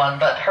everyone,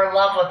 but her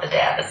love with the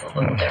dad is a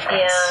little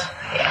different.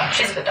 Yeah,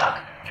 she's a good dog.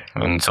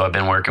 And so I've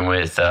been working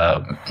with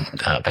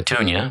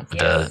Petunia,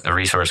 the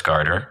resource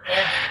guarder.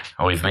 Yeah.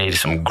 We've made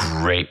some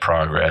great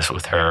progress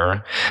with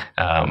her.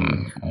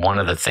 One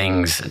of the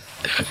things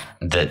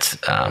that's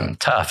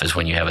tough is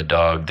when you have a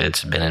dog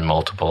that's been in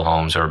multiple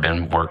homes or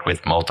worked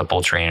with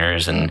multiple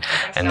trainers, and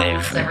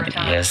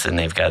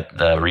they've got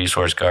the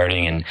resource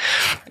guarding,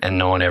 and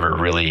no one ever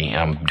really,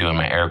 I'm doing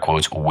my air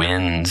quotes,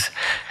 wins,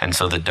 and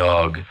so the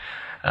dog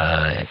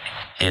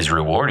is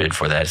rewarded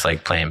for that. It's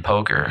like playing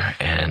poker,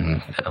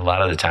 and a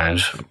lot of the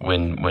times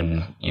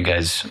when you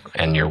guys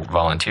and your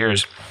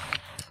volunteers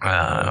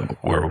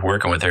were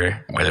working with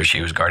her, whether she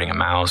was guarding a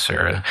mouse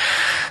or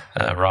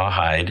a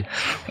rawhide,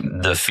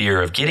 the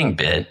fear of getting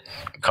bit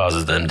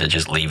causes them to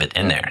just leave it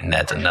in there, and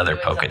that's another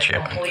poker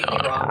chip.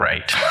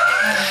 Right.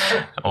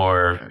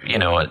 Or,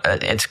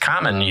 it's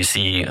common you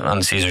see on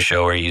the Caesar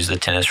show where you use the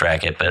tennis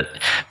racket, but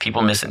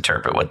people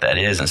misinterpret what that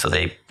is, and so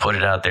they put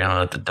it out there and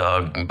let the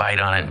dog bite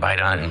on it,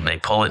 and they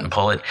pull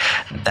it.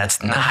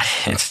 That's not.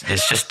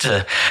 It's just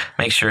to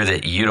make sure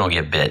that you don't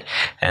get bit.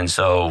 And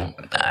so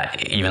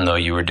even though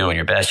you were doing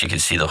your best, you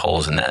could see the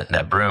holes in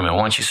that broom. And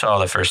once you saw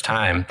the first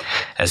time,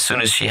 as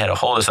soon as she had a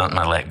hold of something,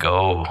 I let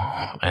go,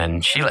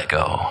 and she let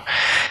go.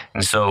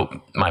 And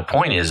so my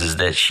point is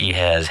that she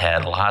has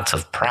had lots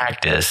of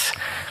practice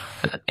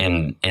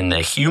in the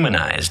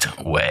humanized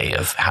way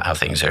of how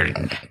things are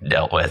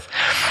dealt with.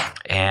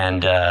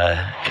 And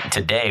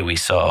today we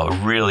saw a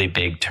really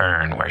big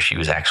turn where she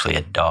was actually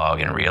a dog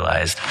and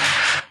realized,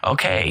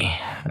 okay,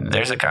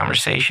 there's a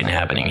conversation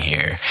happening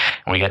here.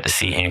 And we got to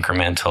see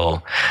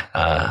incremental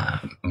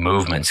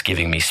movements,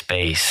 giving me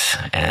space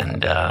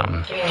and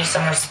giving you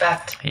some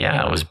respect.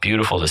 Yeah, it was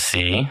beautiful to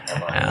see.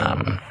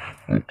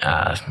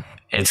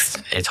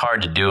 It's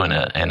hard to do in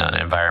an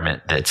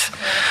environment that's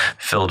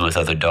filled with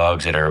other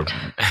dogs that are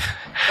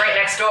right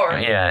next door.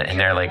 Yeah, and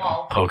they're like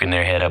poking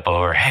their head up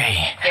over,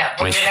 hey. Yeah,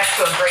 when you're next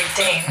to a Great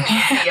Dane,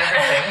 you see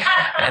everything.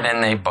 And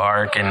then they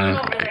bark, and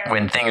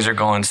when things are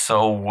going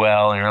so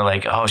well, and you're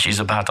like, oh, she's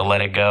about to let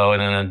it go,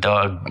 and then a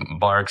dog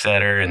barks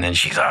at her, and then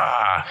she's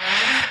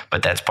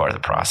But that's part of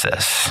the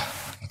process.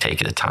 Take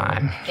the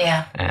time.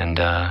 Yeah. And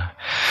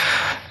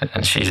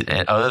she's,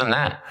 other than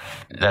that,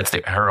 that's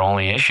her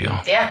only issue.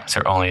 Yeah. It's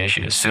her only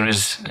issue. As soon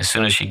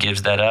as she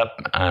gives that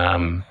up,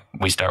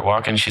 we start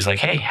walking. She's like,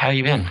 hey, how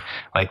you been?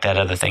 Like that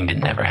other thing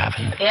didn't ever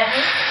happen. Yeah.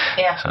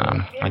 Yeah.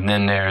 So, and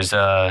then there's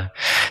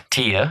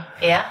Tia.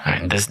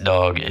 Yeah. This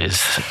dog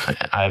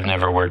I've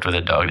never worked with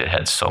a dog that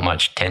had so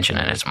much tension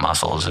in its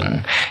muscles.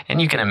 And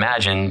you can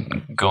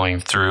imagine going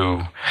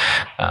through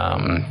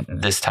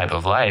this type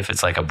of life.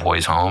 It's like a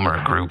boys' home or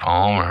a group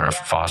home or a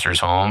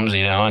foster's homes,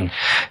 and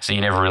so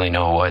you never really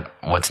know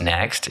what's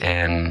next.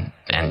 And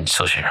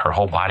so her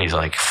whole body's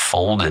like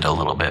folded a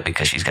little bit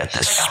because she's got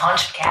this like a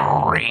hunched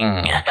cat.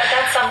 spring. But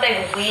that's something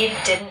we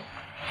didn't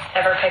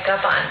ever pick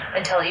up on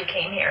until you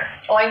came here.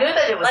 Oh, I knew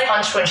that it was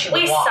hunched when she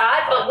would walk. We saw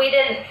it, but we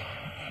didn't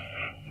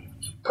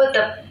put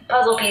the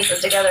puzzle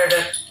pieces together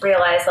to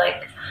realize,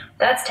 like,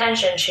 that's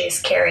tension she's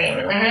carrying,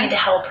 and we need to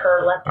help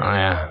her let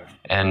that go.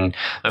 And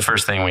the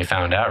first thing we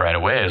found out right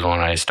away is when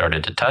I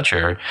started to touch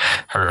her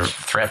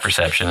threat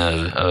perception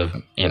of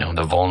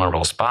the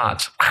vulnerable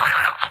spots.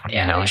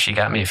 She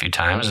got me a few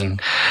times,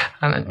 and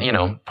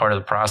part of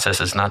the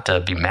process is not to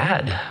be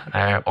mad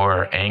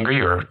or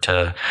angry or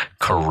to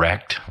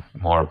correct,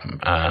 more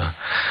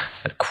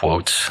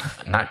quotes,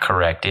 not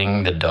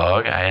correcting the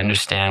dog. I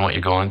understand what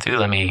you're going through.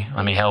 Let me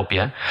help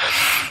you.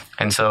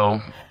 And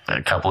so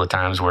a couple of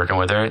times working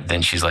with her,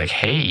 then she's like,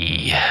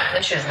 hey.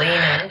 Then she was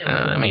leaning into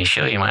it. Let me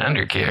show you my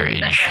undercarriage.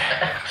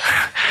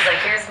 She's like,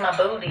 here's my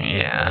booty.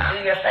 Yeah.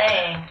 Do your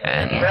thing.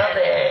 And rub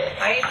it.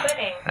 Why are you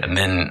quitting? And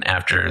then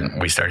after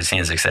we started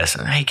seeing success,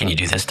 hey, can you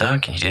do this,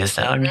 dog? Can you do this,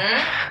 dog?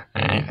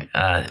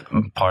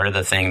 Mm-hmm. Part of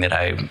the thing that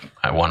I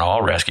want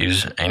all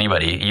rescues,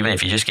 anybody, even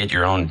if you just get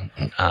your own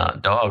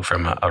dog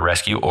from a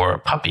rescue or a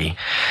puppy,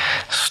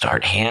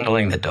 start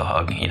handling the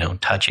dog,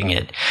 touching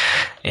it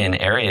in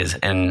areas.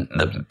 And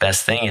the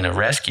best thing in a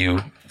rescue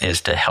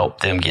is to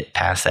help them get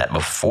past that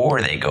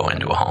before they go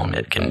into a home.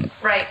 It can...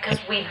 Right, because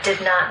we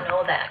did not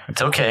know that.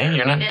 It's okay.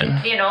 You're not...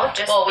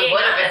 Well, we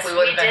would have if we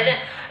would have been...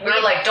 We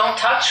were like, don't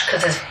touch,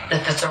 because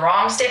if it's the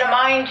wrong state of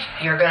mind,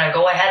 you're going to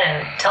go ahead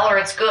and tell her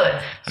it's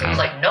good. So it was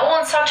like, no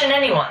one's touching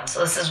anyone. So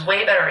this is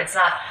way better. It's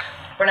not...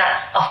 We're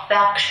not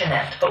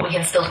affectionate, but we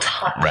can still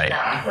touch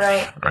them.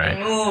 Right.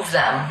 Move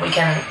them. We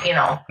can,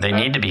 They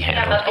need to be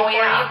handled. Yeah, but before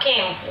you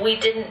came,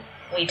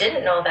 we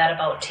didn't know that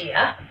about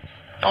Tia.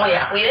 Oh,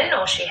 yeah. We didn't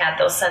know she had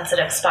those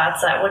sensitive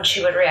spots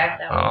she would react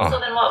that way. So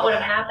then what would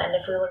have happened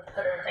if we would have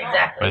put her in the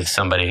Exactly. With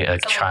a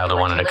child who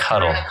wanted to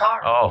cuddle.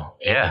 Oh,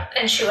 yeah.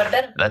 And she would have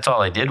been. That's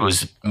all I did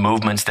was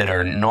movements that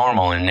are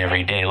normal in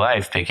everyday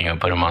life, picking up,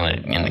 put them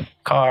in the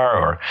car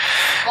or...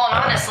 Well,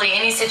 and honestly,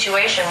 any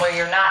situation where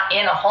you're not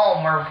in a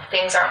home where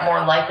things aren't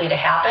more likely to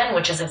happen,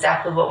 which is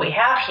exactly what we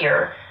have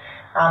here,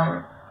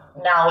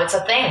 now it's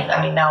a thing.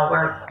 I mean, now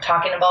we're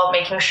talking about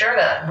making sure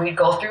that we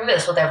go through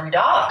this with every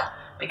dog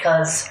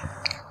because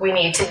we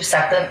need to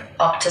set them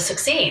up to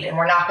succeed. And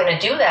we're not going to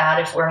do that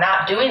if we're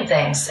not doing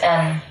things.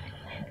 And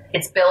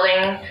it's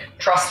building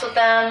trust with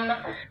them.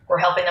 We're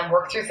helping them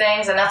work through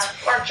things. And that's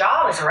our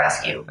job as a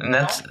rescue. And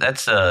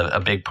that's a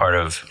big part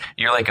of,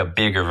 you're like a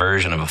bigger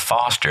version of a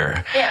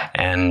foster. Yeah.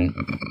 And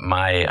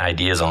my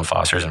ideas on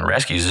fosters and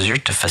rescues is you're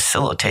to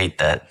facilitate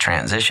that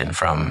transition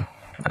from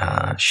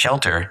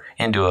shelter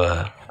into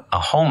a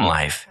home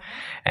life.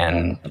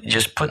 And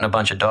just putting a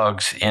bunch of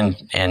dogs in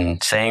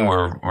and saying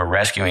we're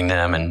rescuing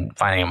them and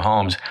finding them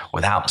homes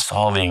without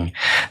solving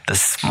the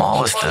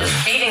smallest of...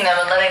 just feeding them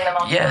and letting them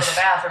out to the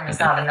bathroom is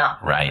not enough.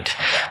 Right.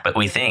 But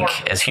we think,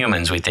 as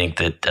humans,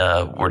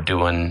 that we're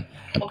doing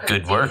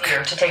good work. It's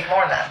easier to take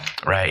more of them.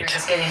 Right. You're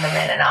just getting them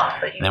in and out.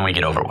 But then we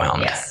get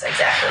overwhelmed. Yes,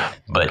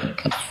 exactly. But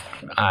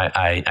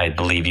I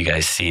believe you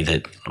guys see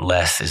that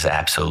less is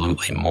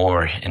absolutely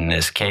more in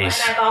this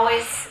case. And I've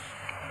always...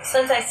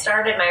 Since I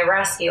started my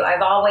rescue,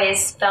 I've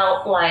always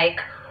felt like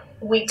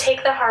we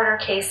take the harder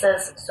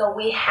cases, so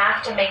we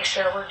have to make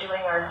sure we're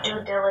doing our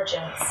due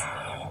diligence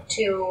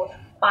to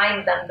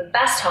find them the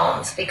best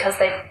homes because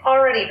they've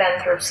already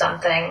been through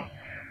something,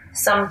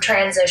 some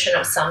transition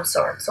of some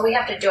sort. So we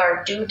have to do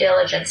our due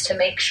diligence to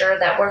make sure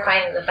that we're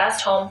finding the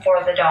best home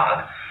for the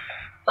dog.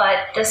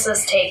 But this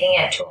is taking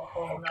it to a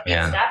whole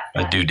nother step.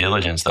 The due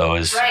diligence, though,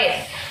 is...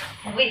 Right.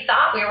 We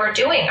thought we were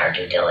doing our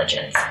due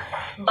diligence,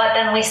 but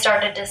then we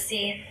started to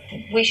see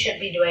we should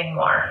be doing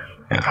more.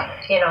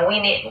 Yeah.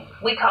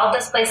 We called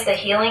this place the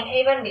Healing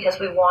Haven because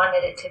we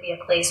wanted it to be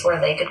a place where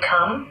they could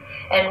come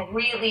and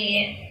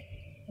really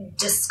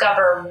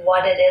discover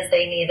what it is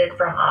they needed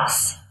from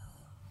us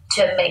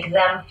to make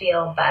them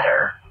feel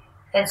better.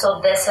 And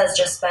so this has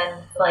just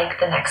been like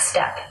the next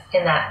step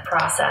in that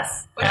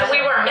process that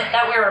we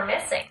were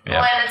missing.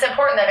 Yeah. Well, and it's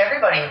important that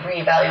everybody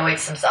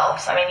reevaluates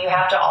themselves. I mean, you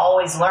have to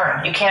always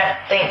learn. You can't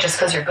think just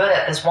because you're good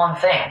at this one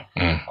thing.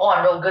 Oh,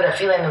 I'm real good at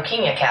feeding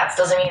leukemia cats.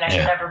 Doesn't mean I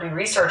should never be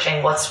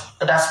researching what's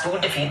the best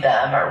food to feed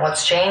them or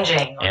what's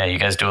changing. Yeah, you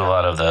guys do a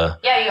lot of the...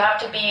 Yeah, you have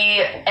to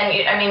be,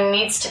 and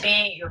needs to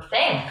be your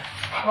thing.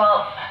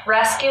 Well,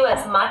 rescue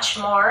is much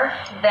more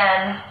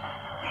than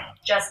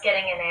just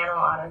getting an animal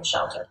out of the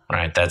shelter.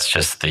 Right, that's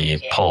just the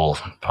pull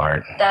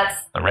part.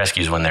 That's the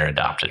rescue's when they're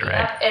adopted,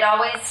 right?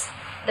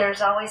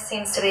 There's always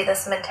seems to be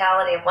this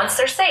mentality of once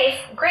they're safe,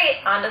 great,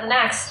 on to the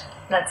next.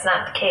 That's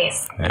not the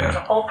case. Yeah. There's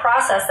a whole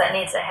process that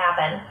needs to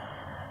happen,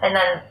 and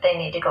then they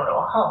need to go to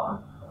a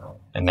home.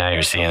 And now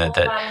you're seeing that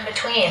in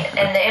between,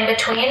 and the in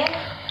between,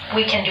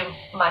 we can do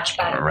much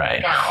better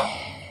now.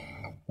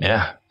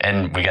 Yeah,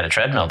 and we got a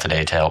treadmill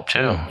today to help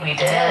too. We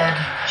did.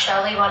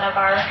 Shelly, one of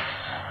our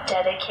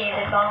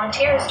dedicated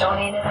volunteers,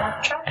 donated a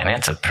treadmill. And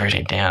it's a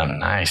pretty damn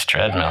nice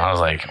treadmill. I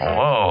was like,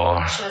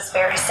 whoa. She was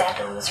very sad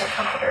to lose her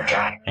comforter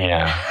dryer.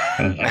 Yeah.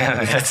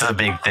 That's a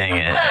big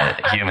thing.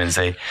 Humans,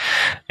 they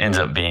ends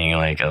up being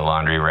like a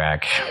laundry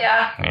rack.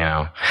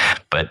 Yeah.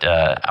 But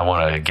I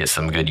want to get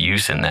some good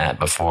use in that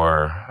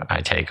before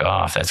I take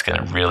off. That's going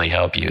to really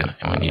help you.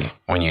 And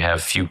when you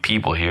have few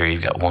people here,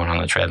 you've got one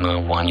on the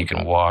treadmill, one you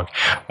can walk,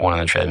 one on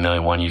the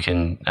treadmill, one you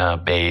can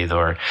bathe,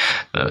 or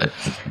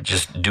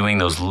just doing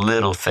those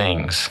little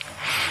things.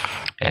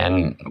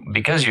 And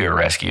because you're a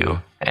rescue,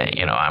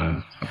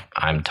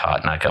 I'm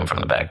taught, and I come from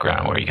the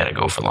background where you got to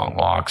go for long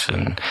walks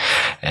and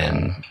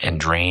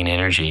drain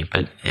energy,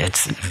 but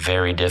it's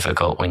very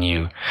difficult when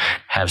you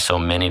have so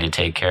many to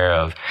take care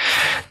of.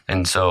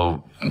 And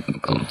so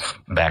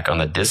back on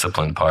the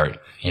discipline part,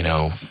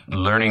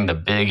 learning the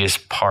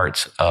biggest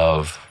parts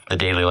of the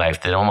daily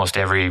life that almost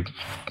every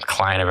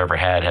client I've ever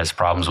had has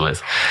problems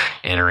with: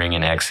 entering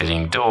and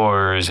exiting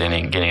doors,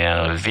 and getting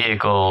out of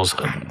vehicles,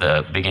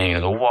 the beginning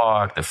of the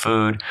walk, the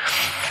food.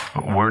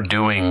 We're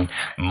doing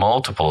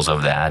multiples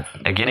of that.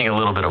 They're getting a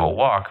little bit of a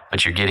walk,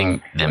 but you're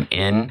getting them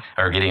in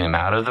or getting them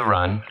out of the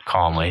run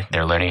calmly.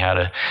 They're learning how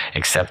to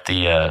accept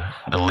the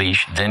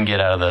leash, then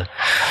get out of the...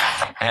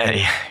 Hey,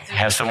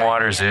 have some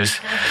water, Zeus.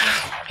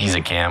 He's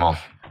a camel.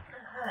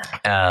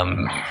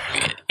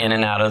 In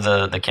and out of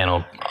the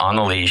kennel on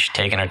the leash,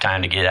 taking our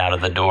time to get out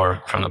of the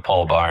door from the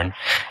pole barn,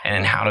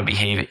 and how to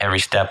behave every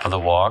step of the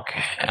walk.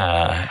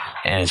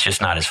 And it's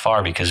just not as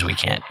far because we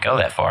can't go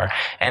that far.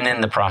 And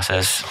then the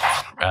process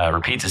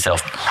repeats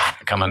itself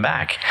coming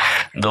back.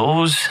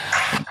 Those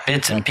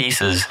bits and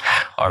pieces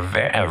are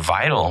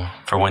vital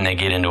for when they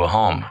get into a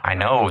home. I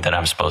know that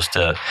I'm supposed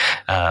to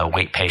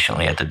wait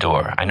patiently at the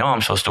door. I know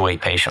I'm supposed to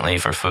wait patiently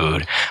for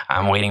food.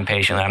 I'm waiting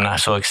patiently. I'm not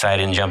so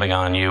excited and jumping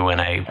on you when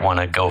I want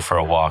to go for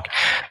a walk.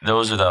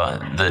 Those are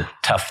the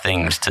tough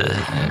things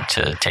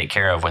to take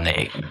care of when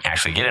they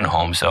actually get in a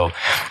home. So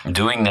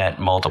doing that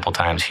multiple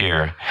times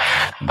here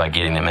by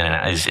getting them in and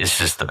out is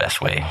just the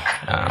best way to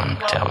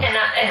help.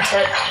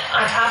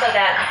 On top of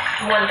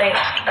that, one thing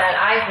that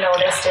I've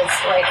noticed is,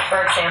 like,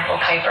 for example,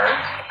 Piper.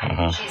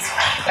 Mm-hmm.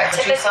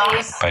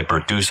 She's Piper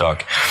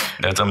Tusock.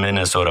 That's a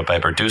Minnesota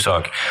Piper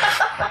Tusock.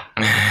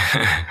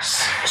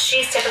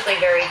 She's typically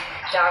very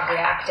dog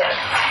reactive,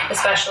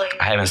 especially...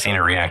 I haven't seen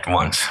her react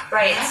once.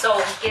 Right, so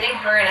getting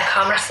her in a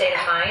calmer state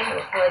of mind,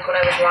 like when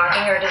I was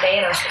walking her today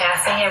and I was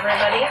passing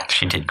everybody.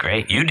 She did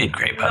great. You did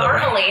great, by the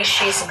way. Normally,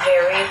 she's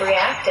very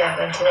reactive,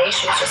 and today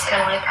she was just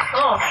kind of like,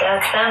 oh,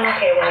 that's them?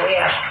 Okay, well, we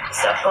have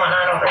stuff going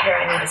on over here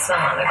I need to smell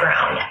on the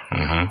ground.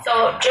 Mm-hmm.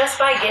 So just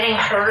by getting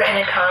her in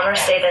a calmer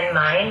state of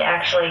mind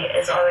actually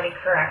is already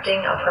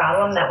correcting a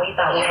problem that we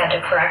thought we had to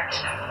correct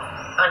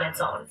on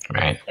its own.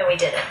 Right. And we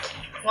didn't.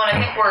 Well, I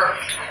think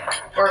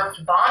we're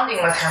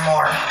bonding with her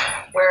more.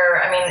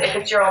 Where, if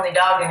it's your only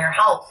dog in your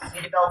house,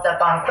 you develop that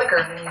bond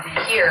quicker than you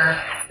do here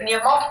when you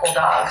have multiple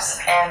dogs.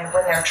 And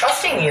when they're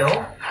trusting you,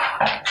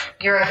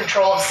 you're in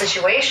control of the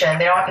situation.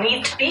 They don't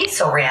need to be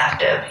so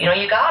reactive.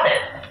 You got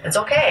it. It's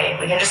okay.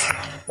 We can just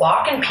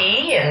walk and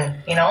pee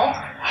and,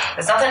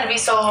 there's nothing to be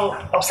so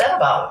upset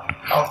about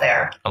out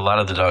there. A lot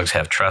of the dogs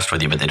have trust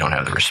with you, but they don't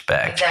have the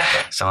respect.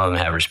 Exactly. Some of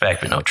them have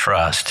respect, but no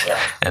trust. Yep.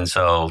 And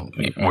so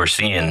we're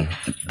seeing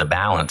the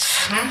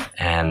balance,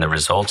 and the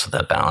results of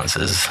that balance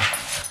is,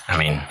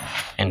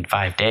 in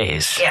 5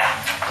 days. Yeah.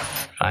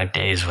 5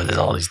 days with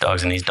all these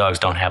dogs, and these dogs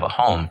don't have a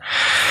home.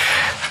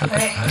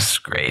 Right. That's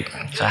great.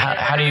 So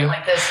how do you...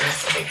 Like this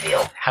is a big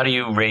deal. How do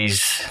you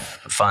raise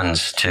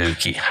funds to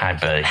keep... Hi,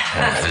 buddy.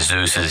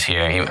 Zeus is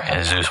here.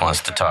 Zeus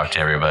wants to talk to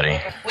everybody.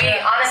 We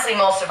honestly,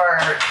 most of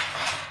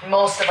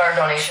our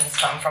donations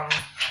come from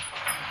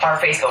our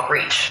Facebook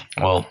reach.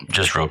 Well,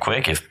 just real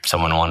quick, if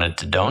someone wanted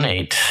to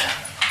donate,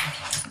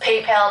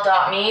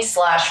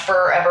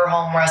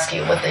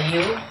 PayPal.me/foreverhomerescue with a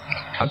U.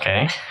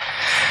 okay.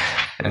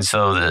 And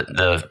so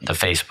the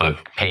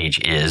Facebook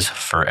page is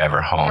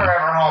Forever Home.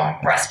 Forever Home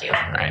Rescue.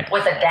 Right.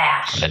 With a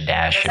dash. With a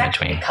dash in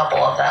between. A couple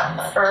of them.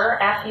 For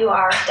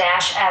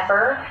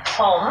FUR-ever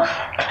home,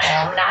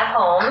 not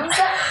homes,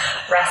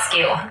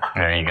 rescue.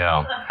 There you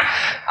go.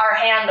 Our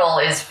handle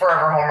is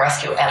Forever Home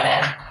Rescue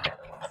MN.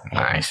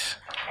 Nice.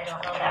 I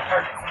don't know that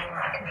part because I'm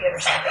not computer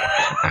savvy.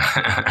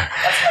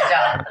 That's my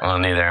job. Well,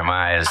 neither am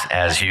I,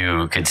 as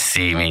you could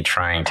see me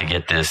trying to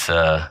get this,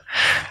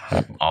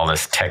 all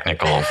this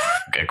technical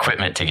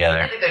equipment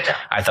together. Did a good job.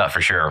 I thought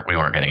for sure we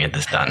weren't going to get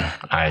this done.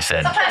 I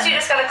said, Sometimes you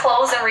just gotta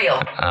close and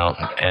reel. oh,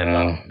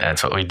 and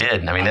that's what we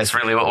did. I mean, that's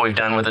really what we've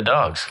done with the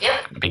dogs.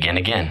 Yep. Begin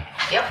again.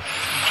 Yep.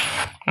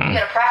 You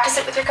gotta practice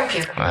it with your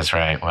computer. That's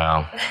right.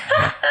 Well,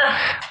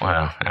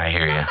 I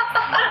hear you.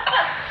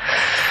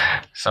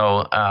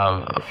 So,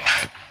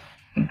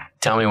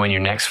 tell me when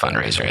your next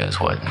fundraiser is.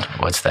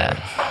 What's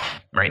that?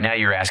 Right now,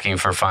 you're asking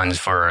for funds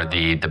for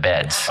the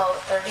beds.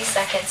 About 30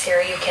 seconds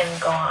here, you can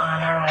go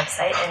on our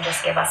website and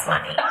just give us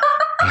money.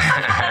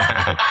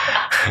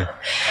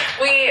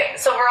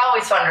 So we're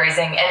always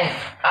fundraising, and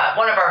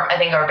one of I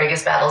think our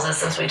biggest battles is,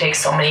 since we take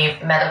so many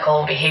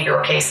medical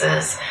behavioral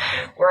cases,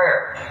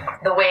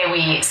 the way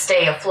we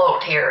stay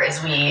afloat here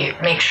is we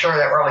make sure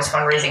that we're always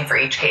fundraising for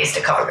each case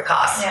to cover the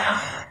costs. Yeah.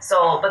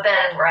 So, but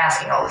then we're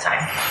asking all the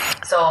time.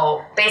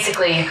 So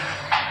basically,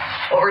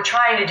 what we're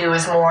trying to do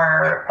is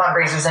more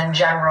fundraisers in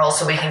general,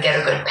 so we can get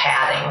a good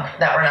padding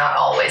that we're not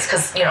always,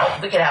 because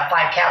we could have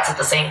 5 cats at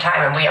the same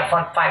time and we have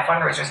 5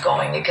 fundraisers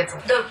going.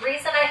 The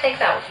reason I think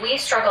that we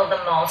struggle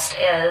the most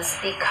is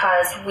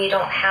because we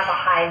don't have a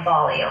high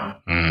volume.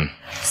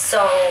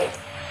 So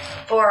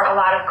for a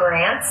lot of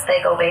grants,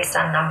 they go based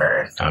on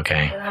numbers.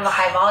 Okay. We don't have a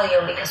high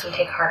volume because we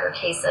take harder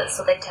cases,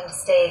 so they tend to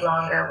stay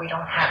longer. We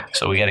don't have to.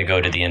 So we got to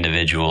go to the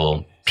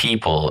individual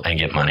people and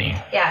get money.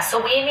 Yeah,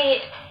 so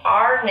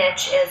our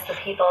niche is the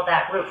people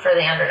that root for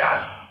the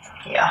underdog.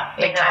 Yeah,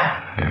 big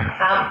time.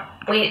 Yeah.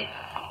 We,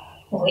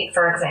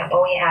 for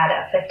example, we had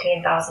a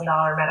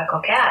 $15,000 medical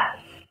cat.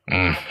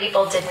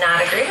 People did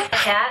not agree with the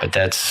cat. But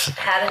that's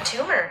had a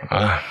tumor.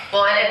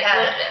 Well, and it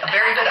had a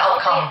very good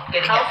outcome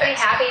getting it healthy,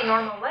 fixed. happy,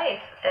 normal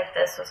life if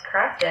this was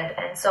corrected.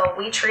 And so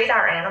we treat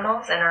our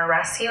animals and our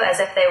rescue as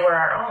if they were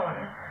our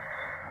own.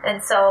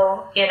 And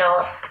so,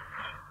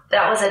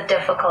 that was a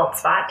difficult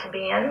spot to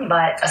be in,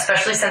 but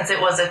especially since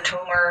it was a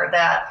tumor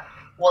that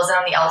wasn't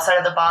on the outside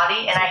of the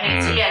body. And I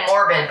hate to get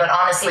morbid, but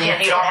honestly, if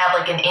you don't have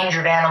like an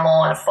injured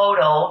animal in a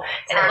photo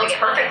and it looks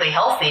perfectly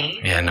healthy,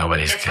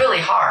 it's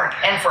really hard.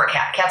 And for a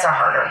cat, cats are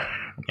harder.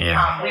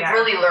 Yeah. We've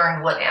really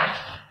learned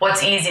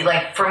what's easy.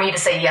 Like for me to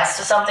say yes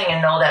to something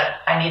and know that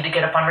I need to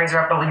get a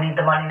fundraiser up, but we need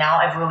the money now.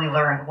 I've really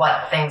learned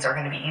what things are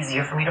going to be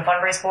easier for me to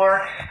fundraise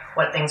for,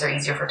 what things are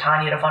easier for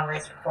Tanya to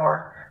fundraise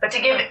for. But to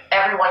give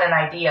everyone an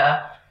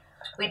idea,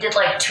 we did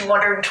like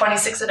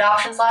 226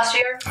 adoptions last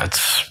year.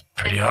 That's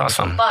pretty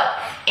awesome. But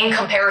in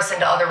comparison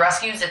to other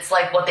rescues, it's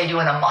like what they do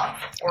in a month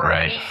or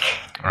a week.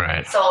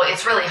 Right. So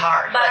it's really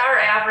hard. But our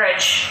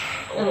average,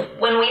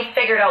 when we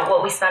figured out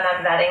what we spent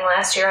on vetting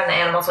last year on the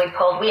animals we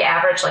pulled, we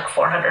averaged like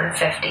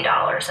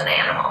 $450 an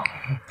animal.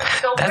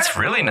 So that's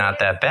really not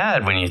that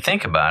bad when you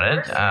think about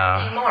it.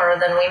 More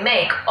than we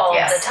make all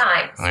the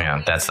time. So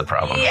yeah, that's the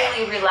problem. We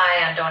really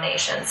rely on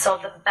donations. So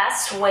the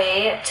best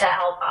way to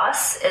help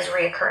us is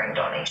reoccurring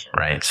donations.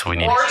 Right. So we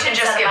need to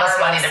just give us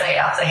money to pay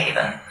off the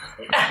Haven.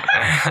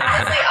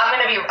 Honestly, I'm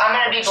gonna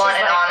be blunt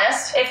and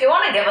honest. If you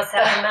want to give us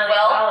 $7 million,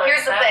 well,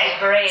 here's the thing.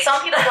 Great.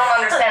 Some people don't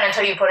understand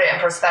until you put it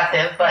in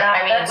perspective. But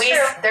I mean,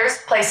 there's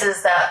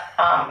places that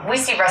we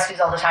see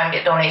rescues all the time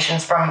get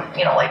donations from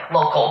like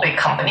local big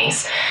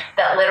companies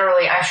that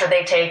literally, I'm sure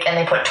they take and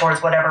they put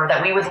towards whatever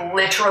that we would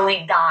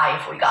literally die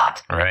if we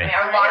got. Right. I mean,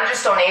 our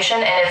largest donation,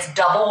 and it's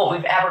double what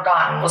we've ever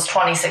gotten, was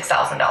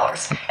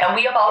 $26,000, and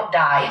we about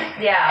died.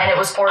 Yeah. And it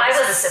was for I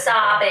was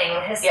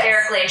sobbing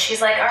hysterically, and she's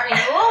like, "Are you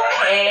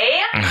okay?" I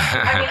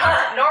mean,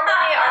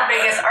 normally our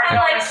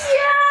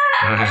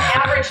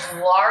average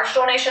large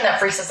donation that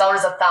freaks us out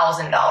is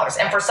 $1,000,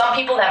 and for some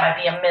people that might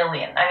be $1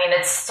 million. I mean,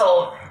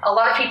 a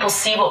lot of people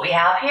see what we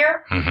have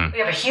here. We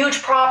have a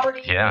huge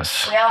property.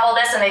 Yes. We have all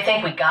this, and they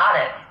think we got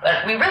it,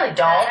 but we really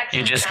don't.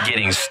 You're just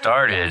getting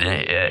started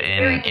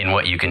in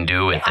what you can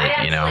do with it. I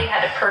actually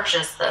had to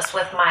purchase this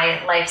with my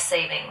life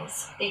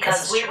savings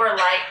because we were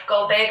like,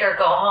 go big or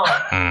go home.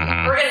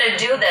 We're going to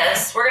do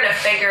this. We're going to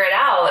figure it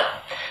out.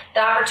 The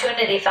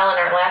opportunity fell in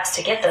our laps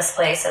to get this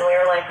place, and we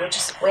were like,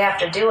 we have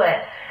to do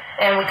it.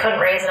 And we couldn't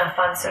raise enough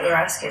funds through the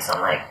rescue, so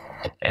I'm like,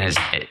 and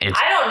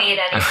I don't need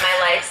any of my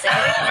life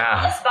savings.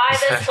 Let's buy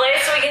this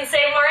place so we can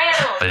save more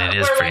animals. But it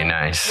is pretty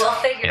nice. We'll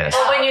figure it out.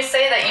 Well, when you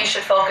say that you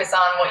should focus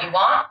on what you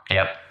want,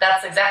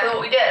 that's exactly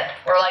what we did.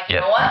 We're like, you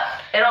know what?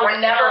 We're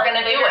never going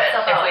to do it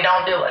if we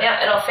don't do it.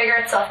 Yeah, it'll figure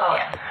itself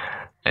out.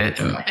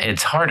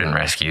 It's hard in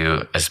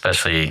rescue,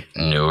 especially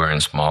newer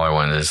and smaller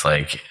ones. It's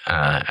like,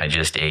 I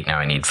just ate, now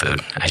I need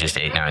food. I just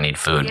ate, now I need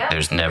food. Yeah.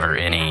 There's never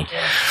any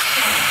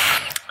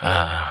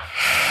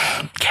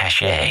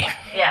cachet.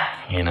 Yeah.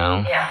 You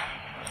know? Yeah.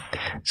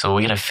 So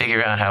we got to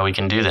figure out how we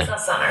can do this.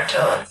 Us on our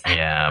toes.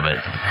 Yeah,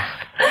 but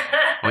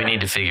we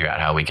need to figure out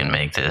how we can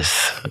make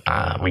this.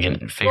 We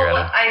can figure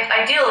out.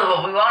 Ideally,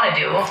 what we want to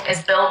do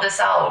is build this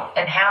out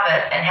and have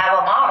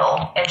a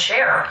model and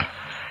share.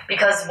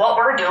 Because what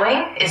we're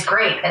doing is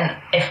great. And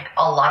if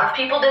a lot of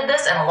people did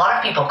this, and a lot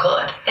of people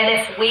could. And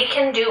if we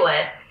can do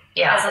it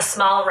as a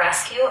small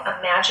rescue,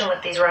 imagine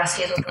what these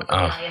rescues with $1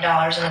 million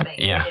in the bank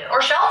can do.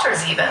 Or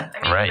shelters even. I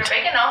mean, if you're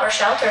big enough. Or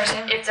shelters,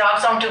 yeah. If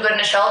dogs don't do good in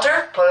a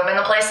shelter, put them in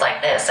a place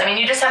like this. I mean,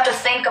 you just have to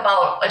think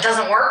about it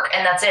doesn't work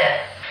and that's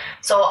it.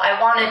 So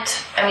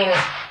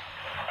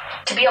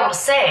to be able to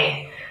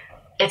say,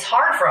 it's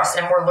hard for us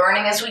and we're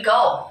learning as we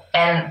go.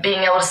 And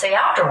being able to say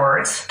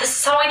afterwards, this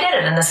is how we did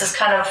it. And this is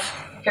kind of,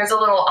 here's a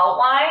little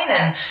outline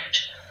and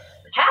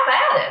have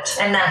at it.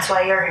 And that's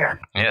why you're here.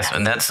 Yes,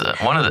 and that's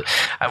one of the...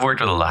 I've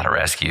worked with a lot of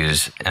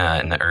rescues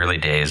in the early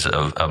days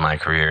of my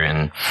career,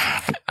 and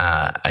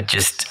I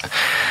just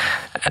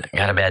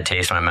got a bad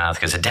taste in my mouth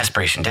because of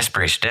desperation,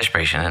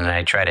 and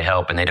I try to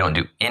help, and they don't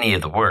do any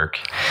of the work.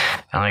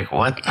 I'm like,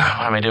 what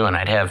am I doing?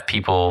 I'd have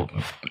people,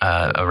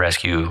 a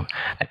rescue...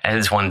 I had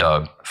this one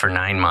dog for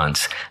 9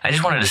 months. I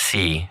just wanted to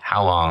see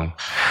how long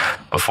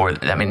before...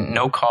 I mean,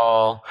 no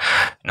call,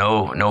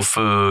 no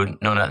food,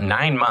 no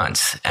 9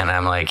 months, and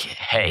I'm like...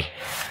 Hey,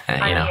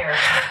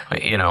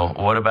 you know,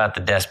 what about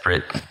the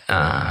desperate?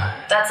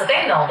 That's the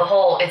thing, though. The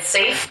whole it's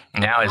safe.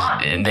 Now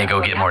they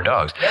go get more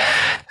dogs. Yeah.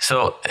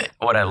 So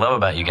what I love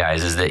about you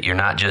guys is that you're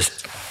not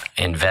just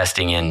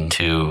investing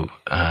into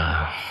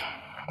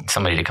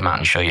somebody to come out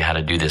and show you how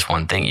to do this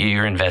one thing.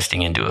 You're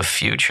investing into a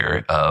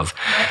future of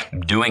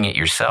doing it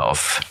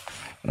yourself.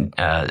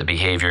 The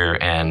behavior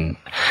and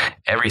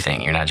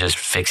everything. You're not just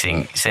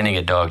sending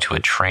a dog to a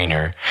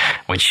trainer,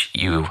 which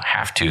you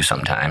have to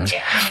sometimes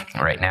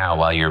right now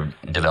while you're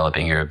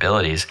developing your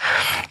abilities.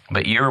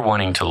 But you're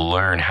wanting to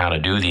learn how to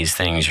do these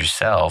things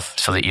yourself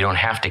so that you don't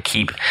have to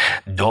keep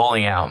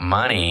doling out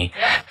money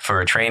for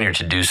a trainer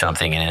to do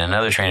something and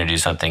another trainer to do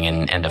something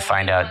and to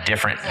find out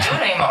different. Do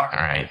it anymore.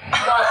 All right.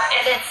 Well,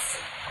 and it's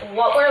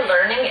what we're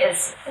learning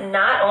is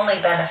not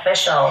only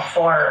beneficial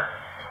for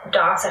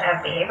dogs that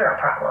have behavioral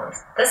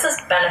problems. This is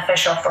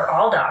beneficial for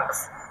all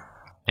dogs.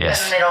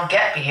 Yes. And they don't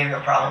get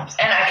behavioral problems.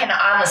 And I can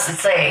honestly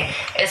say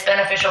it's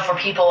beneficial for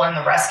people in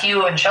the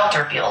rescue and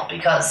shelter field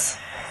because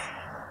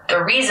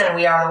the reason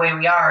we are the way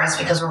we are is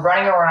because we're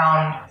running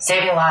around,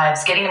 saving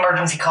lives, getting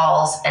emergency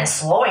calls, and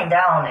slowing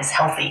down is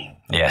healthy.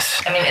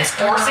 Yes. I mean, it's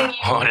forcing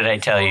you. What did I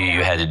tell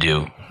you had to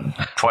do?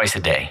 Twice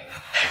a day.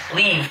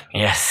 Leave.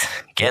 Yes.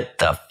 Get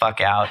the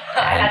fuck out.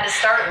 I had to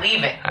start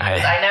leaving. I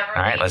never.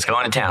 All right, let's go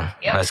into town.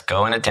 Yep. Let's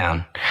go into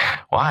town.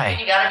 Why?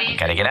 You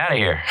gotta get out of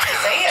here.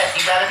 Say it.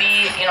 You gotta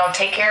be,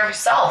 take care of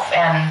yourself.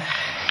 And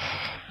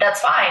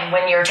that's fine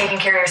when you're taking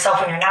care of yourself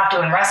when you're not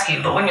doing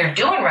rescue. But when you're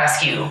doing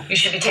rescue, you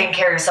should be taking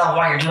care of yourself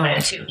while you're doing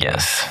it too.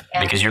 Yes.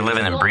 Because you're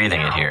living and breathing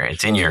it here.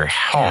 It's in your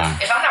home.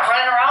 If I'm not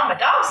running around, my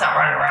dog's not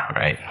running around.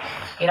 Right.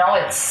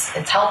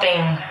 It's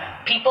helping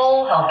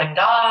people, helping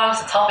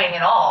dogs, it's helping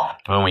it all.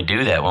 When we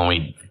do that, when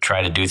we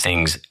try to do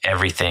things,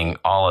 everything,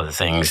 all of the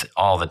things,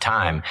 all the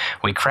time,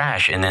 we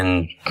crash and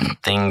then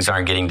things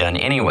aren't getting done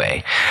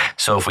anyway.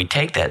 So if we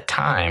take that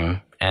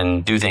time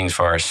and do things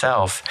for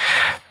ourselves,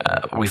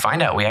 we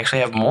find out we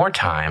actually have more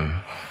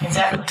time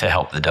to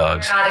help the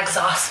dogs. You're not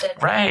exhausted.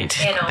 Right.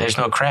 There's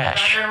no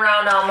crash. Running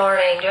around all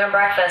morning, doing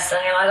breakfast,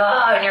 and you're like,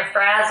 oh, and you're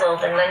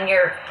frazzled, and then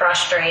you're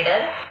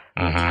frustrated.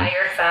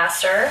 Tired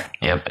faster.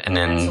 Yep, and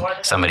then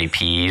somebody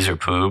pees or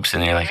poops,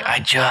 and they're like, I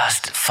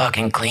just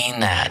fucking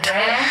cleaned that.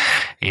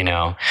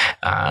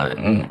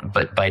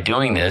 But by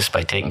doing this,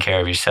 by taking care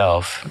of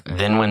yourself,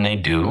 then when they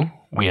do,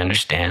 we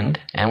understand,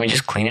 and we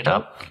just clean it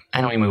up,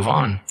 and we move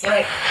on.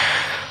 Right.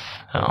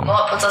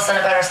 Well, it puts us in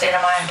a better state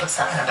of mind, puts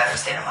them in a better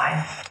state of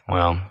mind.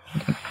 Well,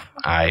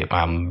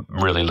 I'm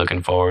really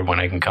looking forward when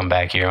I can come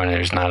back here when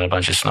there's not a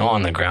bunch of snow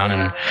on the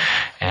ground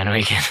and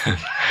we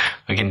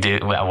can do.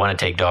 I want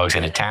to take dogs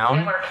into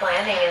town. What we're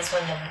planning is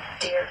when the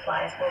deer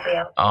flies will be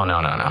out. Oh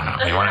no!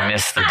 We want to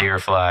miss the deer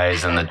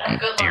flies and the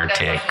deer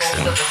ticks.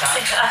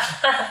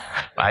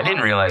 I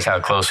didn't realize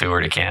how close we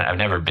were to Canada. I've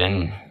never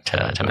been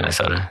to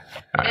Minnesota.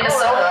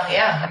 Minnesota,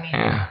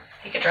 yeah.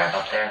 You could drive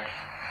up there.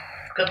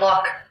 Good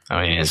luck.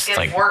 I mean, it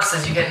gets worse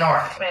as you get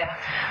north. Yeah.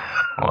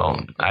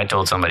 Well, I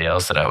told somebody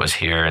else that I was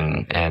here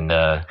and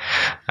that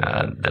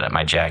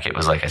my jacket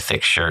was like a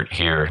thick shirt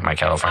here, my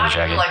California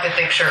jacket. Like a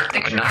thick shirt.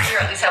 Thick shirts here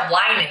at least have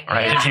lining.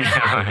 Right.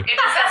 Yeah. It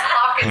just has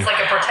pockets like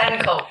a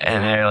pretend coat.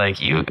 And they're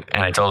like,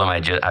 and I told them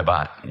I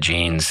bought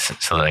jeans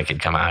so that I could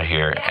come out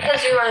here.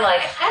 Because you were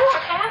like, I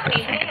don't have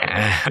anything.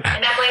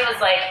 And Emily was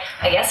like,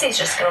 I guess he's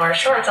just going to wear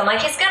shorts. I'm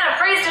like, he's going to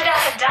freeze to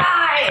death and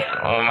die.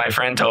 Well, my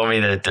friend told me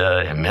that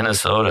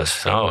Minnesota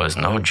snow is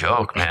no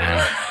joke,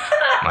 man.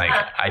 Like,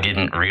 I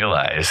didn't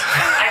realize.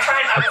 I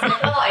tried I was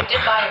like, well, I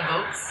did buy him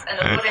boots and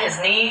a foot of his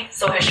knee,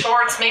 so his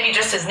shorts, maybe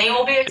just his knee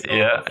will be exposed.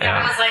 Yeah.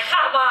 I was like,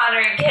 come on,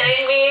 are you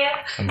kidding me?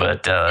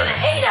 But He's gonna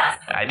hate us.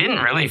 I didn't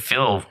really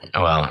feel,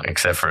 well,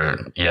 except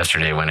for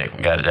yesterday when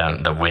it got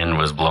down, the wind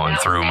was blowing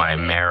through my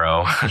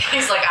marrow.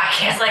 He's like, I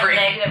can't It's like breathe.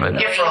 negative.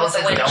 Get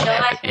frozen.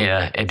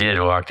 Yeah, it did.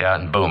 Walked out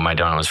and boom, my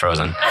donut was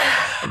frozen.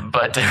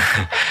 But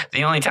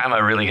the only time I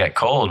really got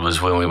cold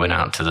was when we went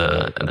out to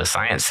the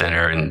science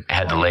center and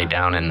had to lay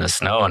down in the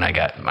snow. And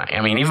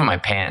even my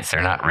pants,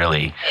 they're not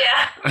really.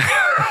 Yeah.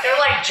 They're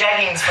like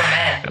jeggings for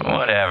men.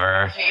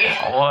 Whatever.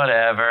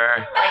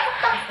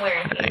 Like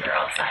wearing paper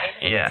outside.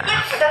 Yeah.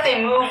 Good that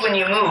they move when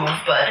you move,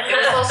 but it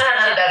was so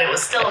stretchy that it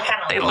was still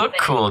kind of. They look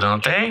cool,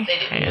 don't they? They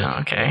do. Yeah,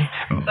 okay.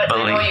 But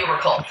I know you were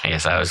cold.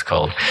 Yes, I was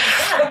cold.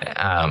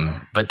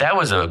 But that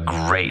was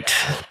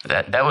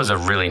that was a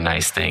really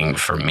nice thing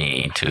for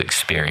me to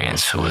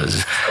experience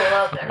was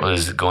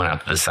going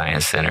out to the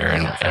science center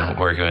and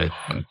working with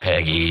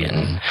Peggy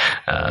and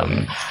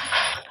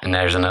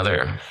there's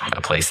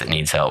a place that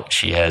needs help.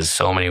 She has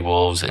so many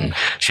wolves, and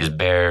she has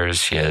bears,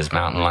 she has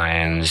mountain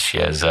lions, she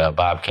has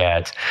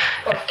bobcats,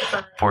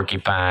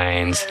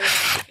 porcupines,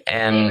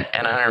 and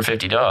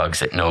 150 dogs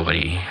that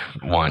nobody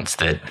wants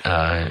that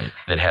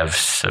have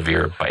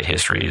severe bite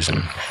histories.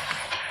 And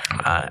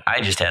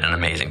I just had an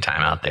amazing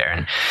time out there,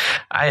 and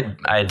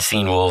I'd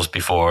seen wolves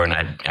before, and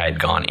I'd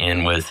gone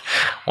in with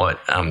what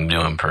I'm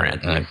doing in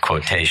the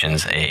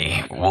quotations,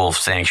 a wolf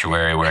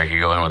sanctuary where I could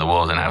go in with the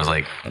wolves, and I was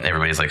like,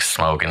 everybody's like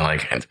smoking,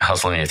 like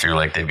hustling you through,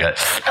 like they've got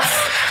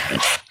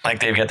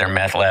their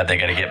meth lab they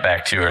got to get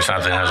back to or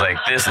something. I was like,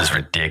 this is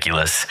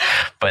ridiculous,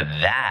 but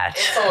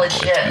it's a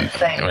legit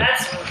thing.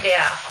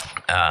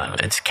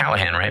 It's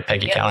Callahan, right?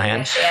 Peggy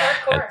Callahan? Yeah,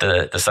 at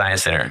the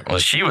science center. Well,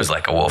 she was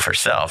like a wolf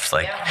herself. It's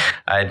like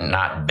I had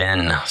not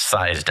been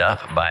sized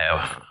up by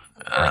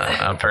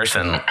a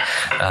person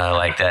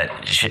like that.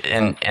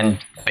 And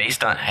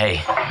based on,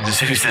 hey,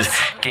 Zeus is,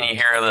 can you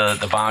hear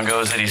the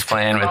bongos that he's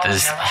playing with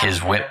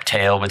his whip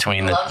tail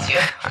between the... Loves you.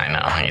 I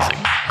know,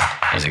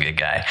 he's a good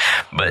guy.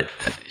 But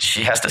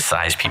she has to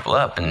size people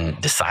up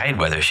and decide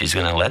whether she's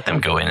going to let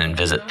them go in and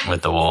visit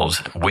with the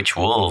wolves. Which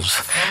wolves?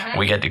 Mm-hmm.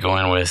 We got to go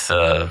in with...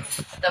 the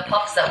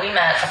pups that we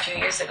met a few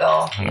years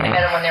ago. We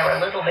met them when they were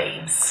little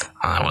babes.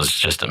 It was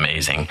just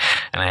amazing.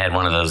 And I had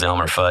one of those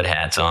Elmer Fudd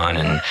hats on,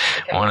 and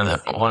one of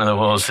the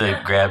wolves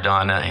that grabbed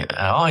on,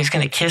 he's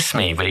going to kiss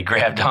me, but he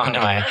grabbed onto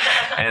my...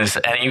 And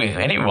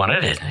he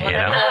wanted it, you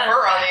know.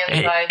 Fur on the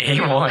inside.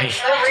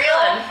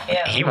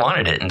 He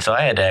wanted it, and so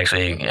I had to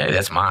actually,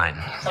 that's mine.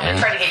 Somebody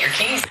tried to get your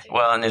keys.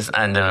 Well,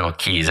 and no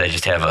keys. I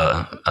just have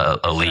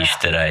a leash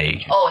that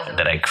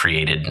I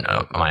created,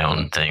 my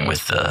own thing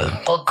with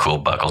cool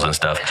buckles and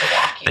stuff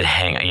that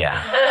hang.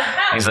 Yeah,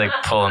 he's like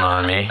pulling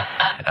on me.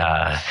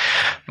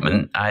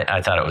 But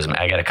I thought it was.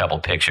 I got a couple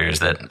pictures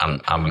that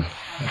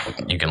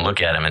you can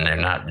look at them, and they're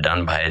not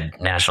done by a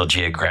National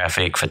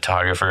Geographic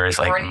photographer. It's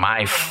like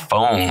my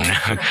phone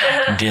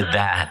did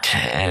that,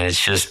 and it's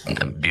just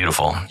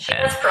beautiful. She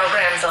has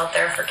programs out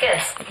there for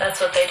kids. That's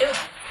what they do.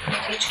 They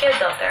teach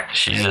kids out there.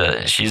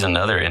 She's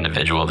another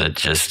individual that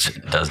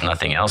just does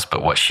nothing else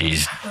but what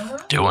she's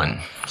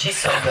doing. She's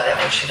so good at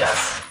what she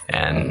does.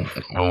 And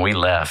when we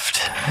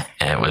left,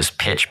 it was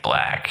pitch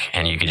black,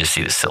 and you could just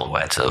see the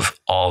silhouettes of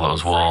all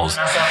those wolves.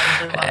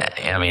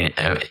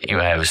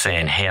 I was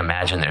saying, hey,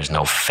 imagine there's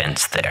no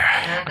fence there.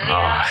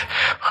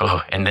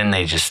 Oh. And then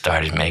they just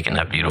started making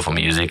that beautiful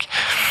music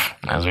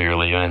as we were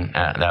leaving.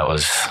 That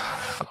was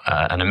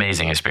an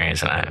amazing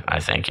experience, and I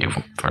thank you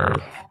for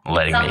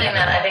letting me. Something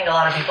that I think a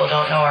lot of people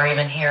don't know or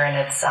even hear, and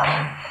it's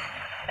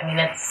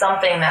it's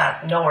something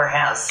that nowhere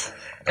has.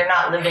 They're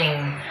not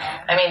living.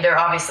 They're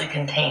obviously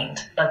contained,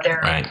 but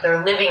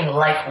they're living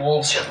like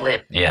wolves should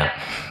live. Yeah,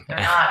 they're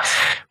not.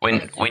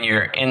 When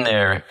you're in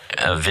there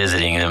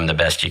visiting them the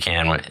best you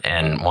can,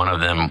 and one of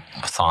them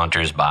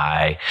saunters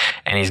by,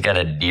 and he's got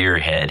a deer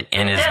head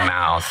in his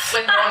mouth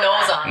with no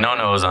nose on it. No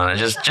nose on it,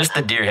 just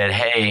the deer head.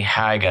 Hey,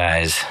 hi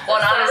guys. Well,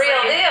 not a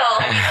real deal.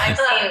 I've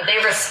seen they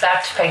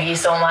respect Peggy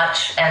so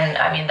much, and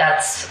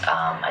that's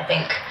I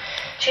think.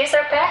 She's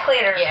their pack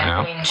leader. Yeah,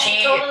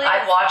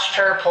 I've watched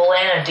her pull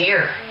in a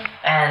deer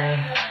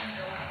and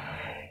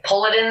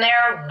pull it in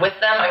there with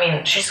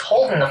them. She's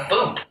holding the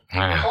food.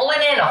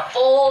 Pulling in a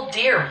full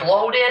deer,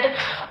 bloated,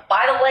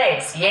 by the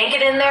legs. Yank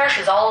it in there.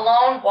 She's all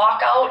alone.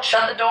 Walk out,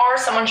 shut the door.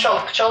 Someone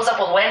shows up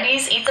with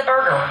Wendy's, eats a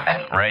burger.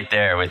 Right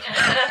there with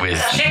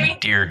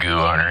deer goo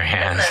on her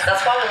hands.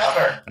 That's why we love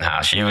her.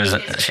 No,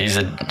 she's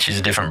a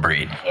different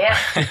breed. Yeah,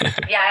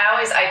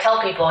 I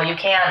tell people you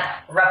can't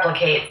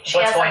replicate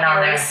what's going on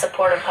there. She has a very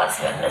supportive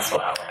husband as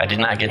well. I did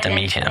not get to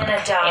meet him. And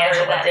a daughter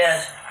Angela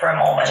did for a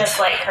moment,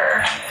 just like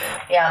her.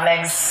 Yeah,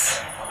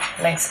 Meg's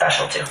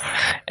special too.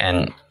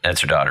 And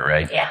that's her daughter,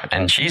 right? Yeah.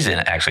 And she's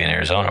actually in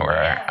Arizona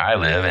where I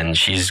live, and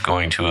she's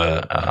going to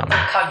a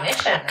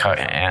cognition.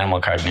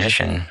 Animal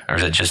cognition, or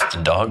is it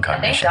just dog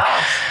cognition? I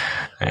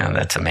think dogs. Yeah,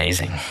 that's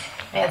amazing.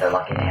 Yeah, they're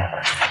lucky to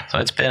have her. So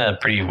it's been a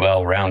pretty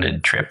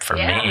well-rounded trip for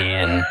me,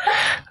 and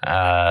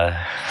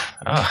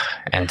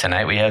and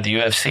tonight we have the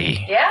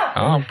UFC. Yeah.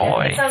 Oh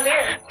boy. Some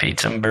beer.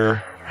 Pizza and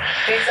beer.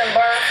 Pizza and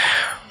beer.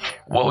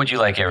 What would you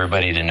like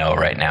everybody to know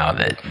right now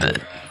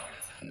that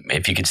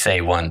if you could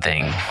say one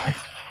thing,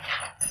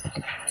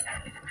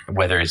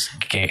 whether it's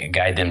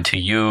guide them to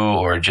you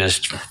or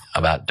just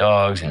about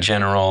dogs in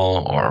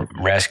general or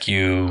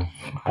rescue,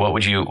 what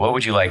would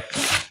you like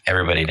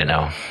everybody to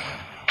know?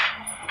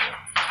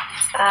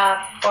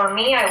 For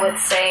me, I would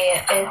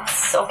say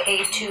it's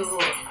okay to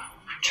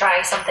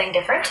try something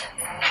different.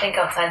 Think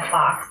outside the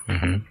box.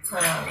 Mm-hmm.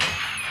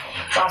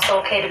 It's also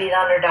okay to be the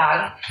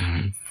underdog.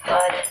 Mm-hmm.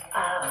 But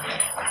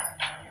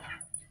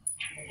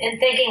in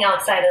thinking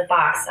outside of the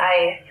box,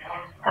 I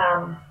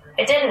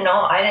didn't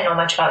know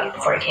much about you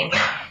before you came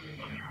here.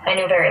 I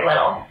knew very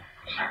little,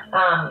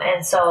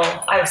 and so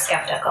I was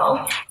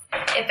skeptical.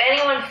 If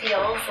anyone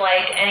feels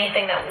like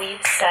anything that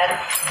we've said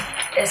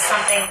is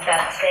something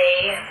that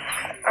they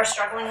are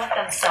struggling with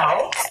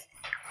themselves,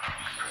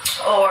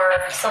 or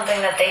something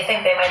that they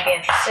think they might be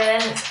interested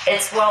in,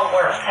 it's well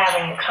worth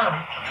having you come,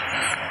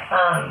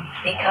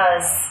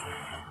 because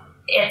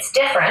it's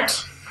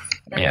different.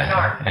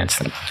 Yeah,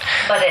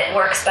 but it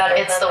works better.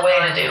 It's the way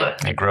to do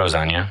it. It grows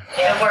on you.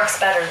 It works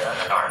better than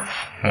the norm.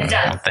 It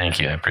does. Well, thank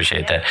you. I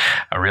appreciate that.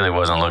 I really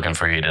wasn't looking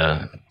for you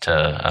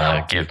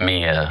to give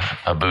me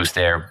a boost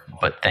there,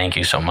 but thank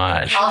you so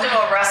much. I'll do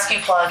a rescue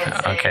plug and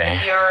say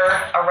if you're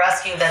a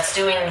rescue that's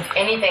doing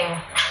anything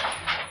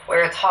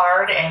where it's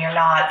hard and you're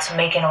not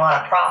making a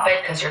lot of profit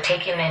because you're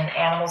taking in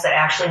animals that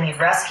actually need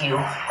rescue,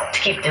 to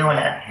keep doing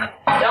it.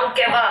 Don't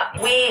give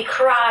up. We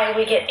cry,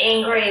 we get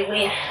angry,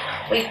 we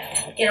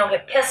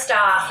get pissed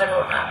off and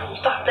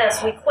fuck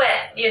this, we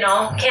quit,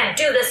 can't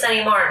do this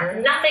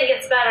anymore. Nothing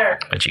gets better.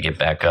 But you get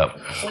back up.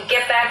 We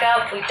get back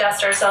up, we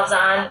dust ourselves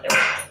off,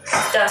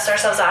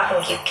 and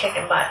we keep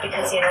kicking butt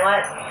because you know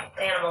what?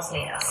 The animals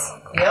need us.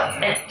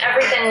 Yep. And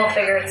everything will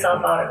figure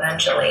itself out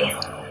eventually.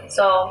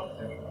 So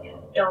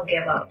don't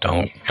give up.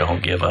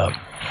 Don't give up.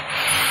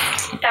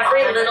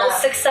 Every little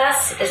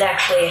success is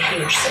actually a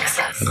huge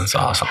success. That's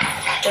awesome.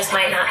 Just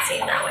might not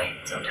seem that way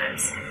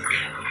sometimes.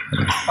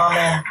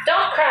 Amen.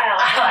 Don't cry all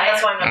the time.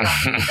 That's why I'm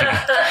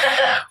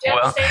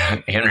not.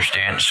 Well, you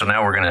understand. So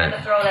now we're I'm gonna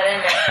gonna throw that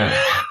in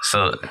there.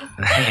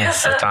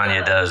 So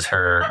Tanya does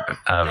her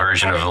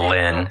version of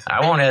Linn.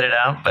 I won't edit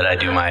out, but I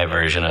do my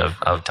version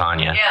of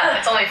Tanya. Yeah,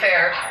 it's only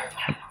fair.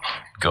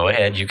 Go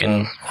ahead. You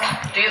can.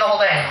 Do the whole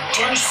thing. Do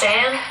you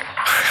understand?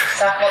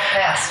 Talk about the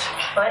past.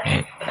 What?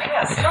 The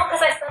past. No,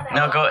 because I said that.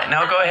 No,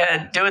 go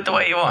ahead. Do it the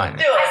way you want.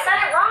 Do I it. said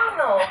it wrong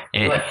though.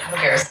 Do it. Who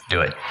cares?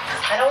 Do it.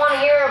 I don't want to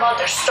hear about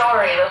their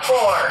story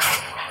before.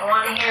 I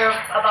want to hear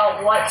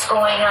about what's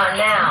going on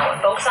now.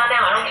 Focus on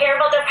now. I don't care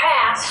about their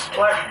past,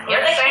 where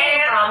they came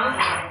from,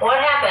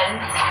 what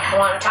happened. I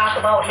want to talk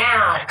about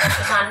now.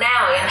 Focus on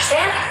now. You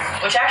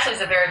understand? Which actually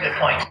is a very good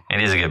point. It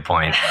is a good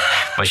point,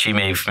 but she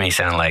made me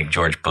sound like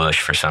George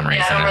Bush for some reason.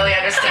 Yeah, I don't really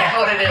understand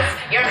what it is.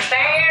 You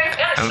understand?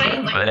 You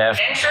understand? Like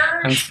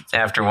But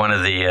after one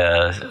of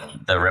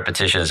the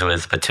repetitions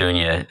with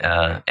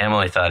Petunia,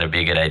 Emily thought it'd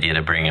be a good idea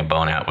to bring a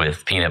bone out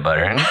with peanut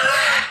butter,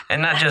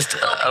 and not just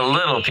a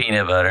little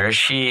peanut butter.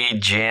 She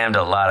jammed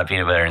a lot of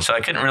peanut butter, and so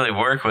I couldn't really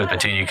work with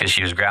Petunia because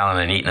she was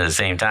growling and eating at the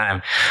same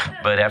time.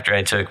 But after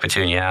I took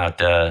Petunia out,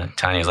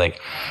 Tanya was like,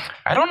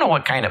 I don't know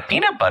what kind of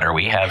peanut butter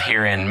we have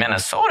here in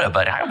Minnesota,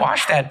 but I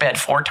washed that bed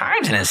 4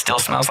 times and it still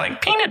smells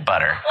like peanut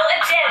butter. Well,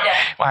 it did.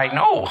 Well, I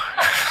know.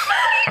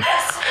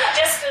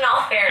 Just in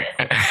all fairness,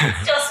 it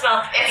still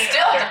smells. It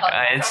still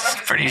does.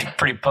 It's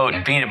pretty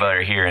potent peanut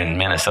butter here in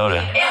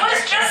Minnesota. It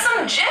was just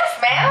some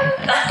Jif, man.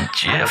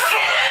 Jif.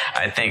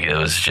 I think it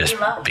was just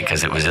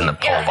because it was in the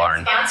pole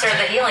barn. Sponsor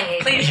the healing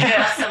aid. Please give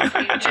us some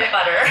Jif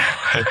butter.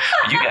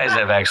 You guys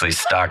have actually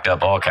stocked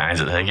up all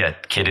kinds of things. You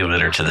got kitty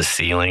litter to the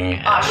ceiling.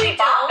 She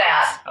bought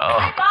that.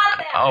 I bought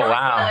that. Oh,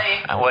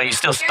 wow. Well, you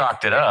still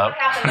stocked it up. What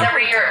happens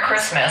every year at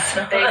Christmas?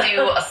 They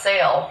do a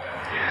sale.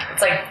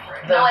 It's like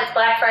No, it's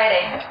Black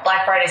Friday.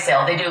 Black Friday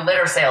sale. They do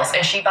litter sales,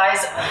 and she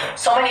buys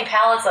so many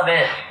pallets of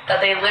it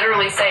that they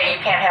literally say you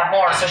can't have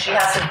more. So she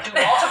has to do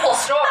multiple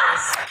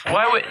stores.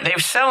 Why would they're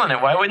selling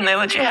it? Why wouldn't they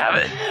let you have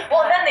it?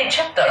 Well, then they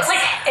chipped us.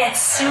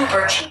 It's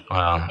super cheap.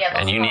 Well, Yeah,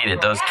 and you need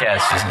it. Those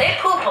cats just They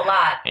poop a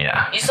lot.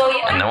 yeah.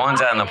 And the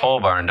ones out in the pole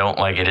barn don't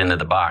like it into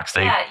the box.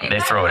 They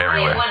throw it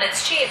everywhere. When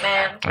it's cheap,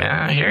 man.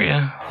 Yeah, I hear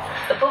you.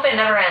 The pooping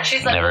never ends.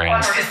 She's like, Never we'll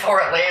ends. just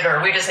for it later.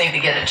 We just need to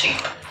get it cheap.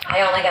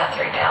 I only got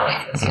 3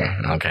 pallets this year.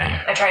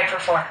 Okay. I tried for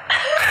 4.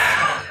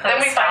 Then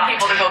we find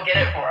people to go get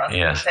it for us.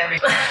 Yes.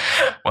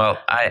 Well,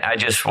 I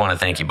just want to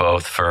thank you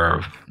both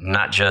for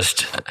not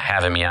just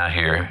having me out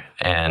here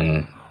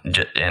and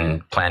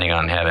and planning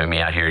on having me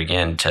out here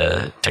again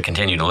to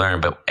continue to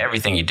learn. But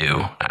everything you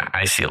do,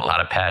 I see a lot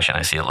of passion.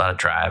 I see a lot of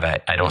drive.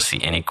 I don't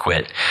see any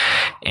quit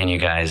in you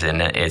guys,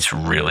 and it's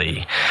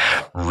really,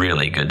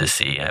 really good to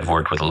see. I've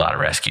worked with a lot of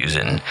rescues,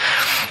 and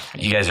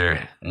you guys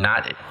are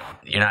not.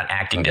 You're not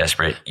acting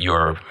desperate.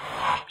 You're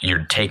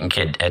taking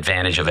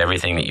advantage of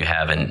everything that you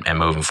have and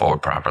moving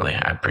forward properly.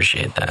 I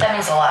appreciate that. That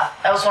means a lot.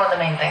 That was one of the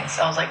main things.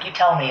 I was like, you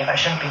tell me if I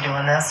shouldn't be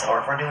doing this, or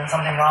if we're doing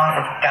something wrong,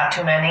 or if we've got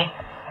too many.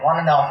 I want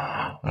to know.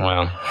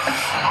 Well,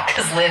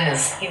 because Linn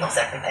he knows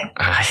everything.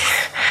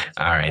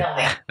 All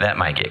right, that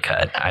might get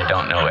cut. I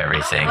don't know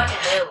everything. What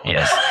to do?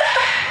 Yes.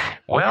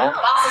 Well,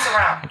 boss us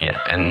around. Yeah,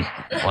 and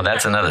well,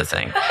 that's another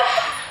thing.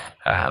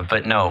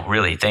 But no,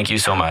 really, thank you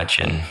so much.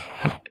 And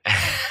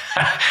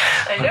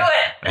I knew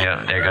it.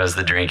 yeah, there goes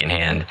the drink in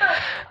hand.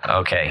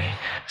 Okay,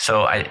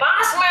 so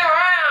Boss me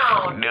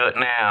around. do it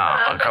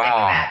now. Come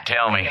on,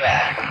 tell me.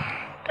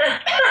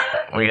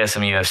 We got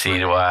some UFC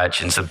to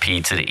watch and some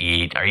pizza to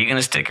eat. Are you going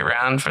to stick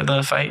around for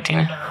the fight,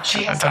 Tina?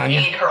 She has to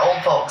feed her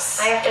old folks.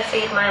 I have to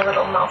feed my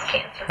little mouth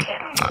cancer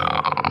cat.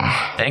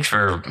 Oh, thanks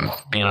for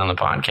being on the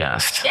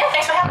podcast. Yeah,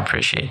 thanks for having I me.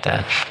 appreciate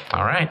that.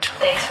 All right.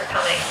 Thanks for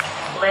coming.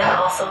 Linn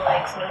also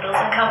likes Noodles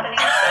and Company,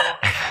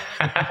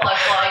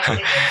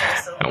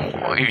 so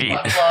We've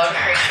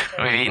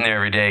eaten there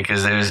every day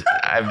because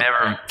I've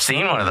never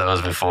seen one of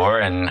those before,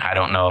 and I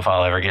don't know if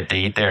I'll ever get to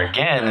eat there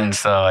again, and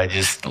so I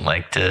just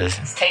like to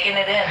He's taking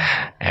it in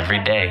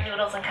every day.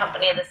 Noodles and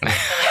Company this week,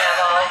 so we have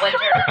all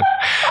winter.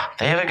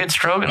 They have a good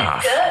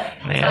stroganoff. good.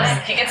 Yeah.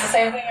 He gets the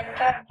same thing every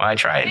time.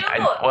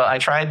 Well, I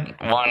tried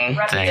one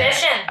thing.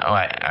 Repetition. Oh,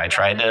 I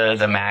tried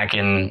the mac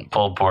and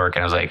pulled pork,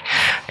 and I was like,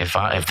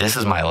 if this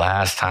is my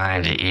last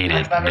time to eat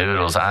it,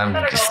 noodles, I'm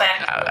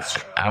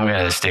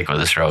gonna stick with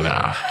the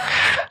stroganoff.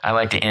 I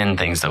like to end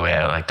things the way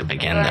I like to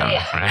begin them.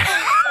 Right?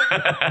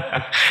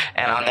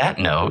 And on that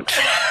note,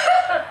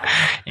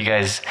 you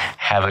guys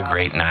have a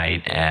great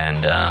night,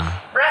 and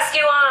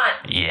Rescue on.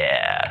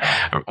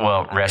 yeah,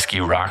 well,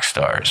 rescue rock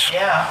stars.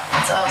 Yeah,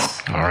 that's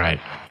us. All right,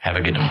 have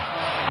a good one.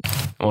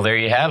 Well, there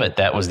you have it.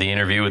 That was the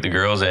interview with the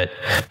girls at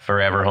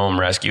Forever Home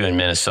Rescue in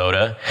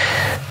Minnesota.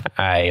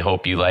 I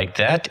hope you liked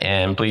that.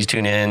 And please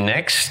tune in.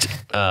 Next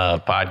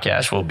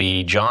podcast will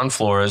be John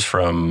Flores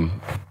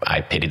from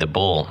I Pity the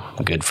Bull,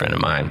 a good friend of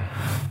mine.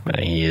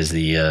 He is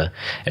the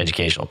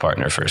educational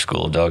partner for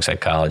School of Dog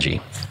Psychology.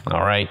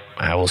 All right.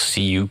 I will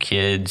see you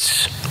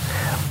kids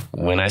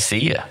when I see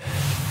you.